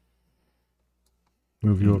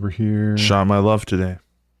 Move you over here. Shot my love today.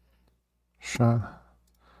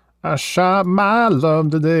 I shot my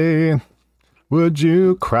love today. Would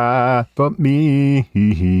you cry but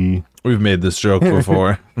me? We've made this joke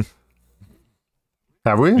before.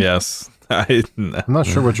 Have we? Yes. I'm not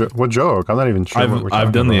sure what joke. I'm not even sure what we're talking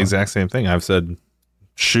I've done about. the exact same thing. I've said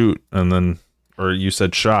shoot, and then, or you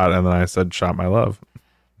said shot, and then I said shot my love.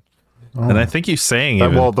 Oh. And I think you saying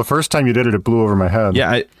well, the first time you did it, it blew over my head.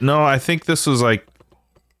 Yeah, I think this was like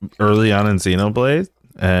early on in Xenoblade,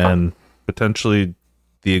 and potentially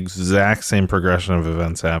the exact same progression of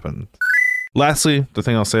events happened. Lastly, the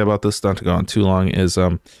thing I'll say about this, not to go on too long, is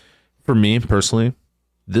for me personally,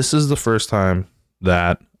 this is the first time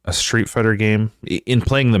that a Street Fighter game, in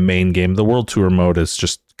playing the main game, the World Tour mode is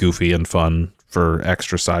just goofy and fun for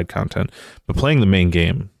extra side content, but playing the main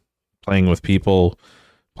game, playing with people,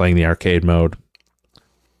 playing the arcade mode,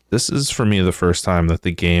 this is for me the first time that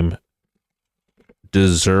the game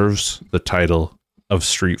deserves the title of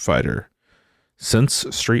Street Fighter. Since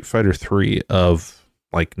Street Fighter 3 of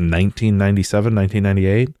like 1997,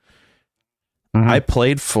 1998, I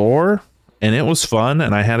played 4 and it was fun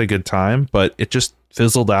and I had a good time, but it just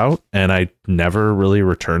fizzled out and I never really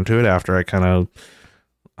returned to it after I kind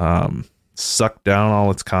of sucked down all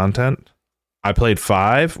its content. I played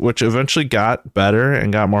 5, which eventually got better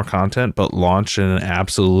and got more content, but launched in an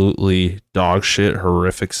absolutely dog shit,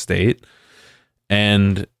 horrific state.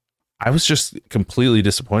 And I was just completely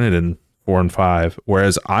disappointed in 4 and 5,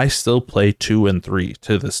 whereas I still play 2 and 3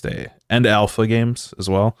 to this day, and alpha games as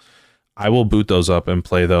well. I will boot those up and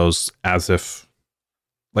play those as if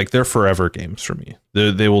like they're forever games for me.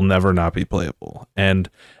 They will never not be playable. And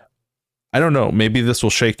I don't know, maybe this will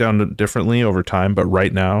shake down differently over time, but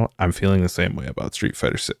right now I'm feeling the same way about Street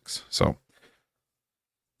Fighter 6. So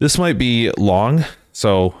this might be long.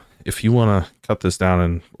 So if you want to cut this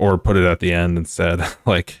down or put it at the end instead,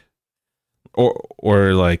 like,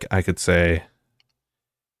 or like I could say,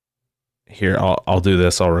 here, I'll do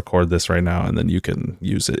this. I'll record this right now, and then you can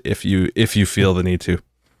use it if you feel the need to.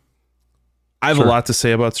 I have a lot to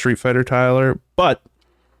say about Street Fighter, Tyler, but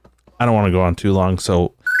I don't want to go on too long.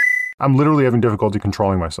 So I'm literally having difficulty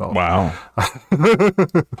controlling myself. Wow.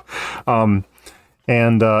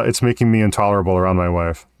 And it's making me intolerable around my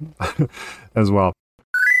wife as well.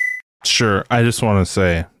 Sure. I just want to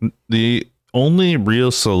say the only real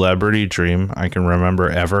celebrity dream I can remember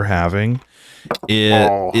ever having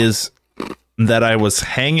is that I was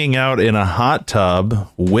hanging out in a hot tub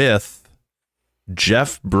with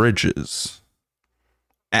Jeff Bridges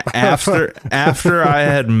after I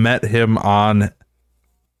had met him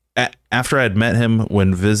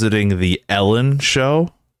when visiting the Ellen show.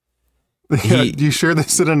 You shared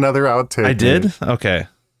this in another outtake. I did? Okay.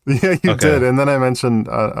 Yeah, you did. And then I mentioned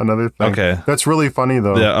another thing. Okay. That's really funny,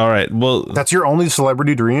 though. Yeah, all right. Well, that's your only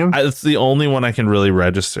celebrity dream? It's the only one I can really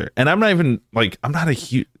register. And I'm not even, like, I'm not a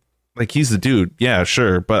huge, like, he's the dude. Yeah,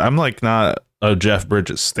 sure. But I'm, like, not a Jeff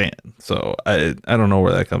Bridges stan. So I don't know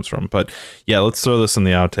where that comes from. But, yeah, let's throw this in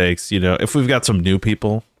the outtakes. You know, if we've got some new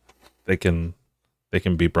people, they can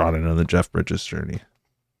be brought in on the Jeff Bridges journey.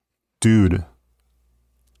 Dude,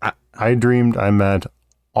 I dreamed I met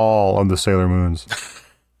all of the Sailor Moons.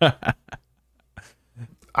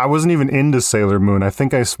 I wasn't even into Sailor Moon. I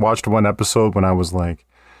think I watched one episode when I was like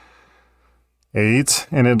 8,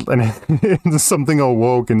 and something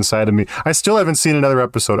awoke inside of me. I still haven't seen another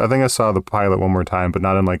episode. I think I saw the pilot one more time, but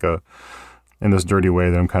not in like in this dirty way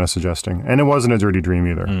that I'm kind of suggesting. And it wasn't a dirty dream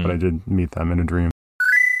either, but I did meet them in a dream.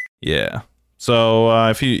 Yeah. So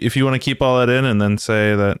if you want to keep all that in and then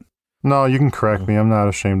say that. No, you can correct me. I'm not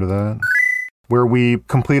ashamed of that. where we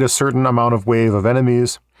complete a certain amount of wave of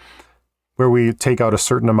enemies, where we take out a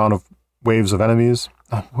certain amount of waves of enemies.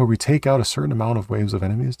 Where we take out a certain amount of waves of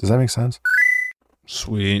enemies. Does that make sense?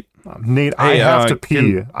 Sweet. Nate, Hey, I have to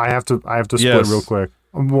pee. I have to split Yes. real quick.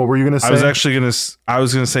 What were you going to say? I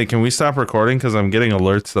was gonna say, can we stop recording? Because I'm getting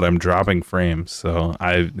alerts that I'm dropping frames, so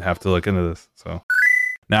I have to look into this. So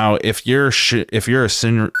now, if you're a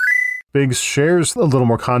sin, Biggs shares a little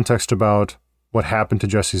more context about what happened to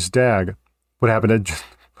Jessie's dad.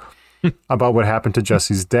 About what happened to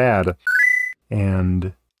Jessie's dad,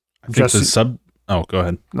 and I think Jessie. the sub. Oh, go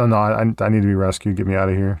ahead. No, I need to be rescued. Get me out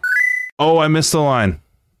of here. Oh, I missed the line.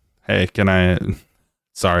 Hey, can I?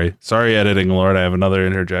 Sorry, editing lord. I have another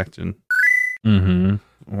interjection.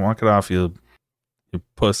 Walk it off, you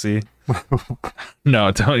pussy.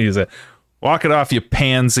 No, don't use it. Walk it off, you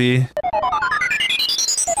pansy.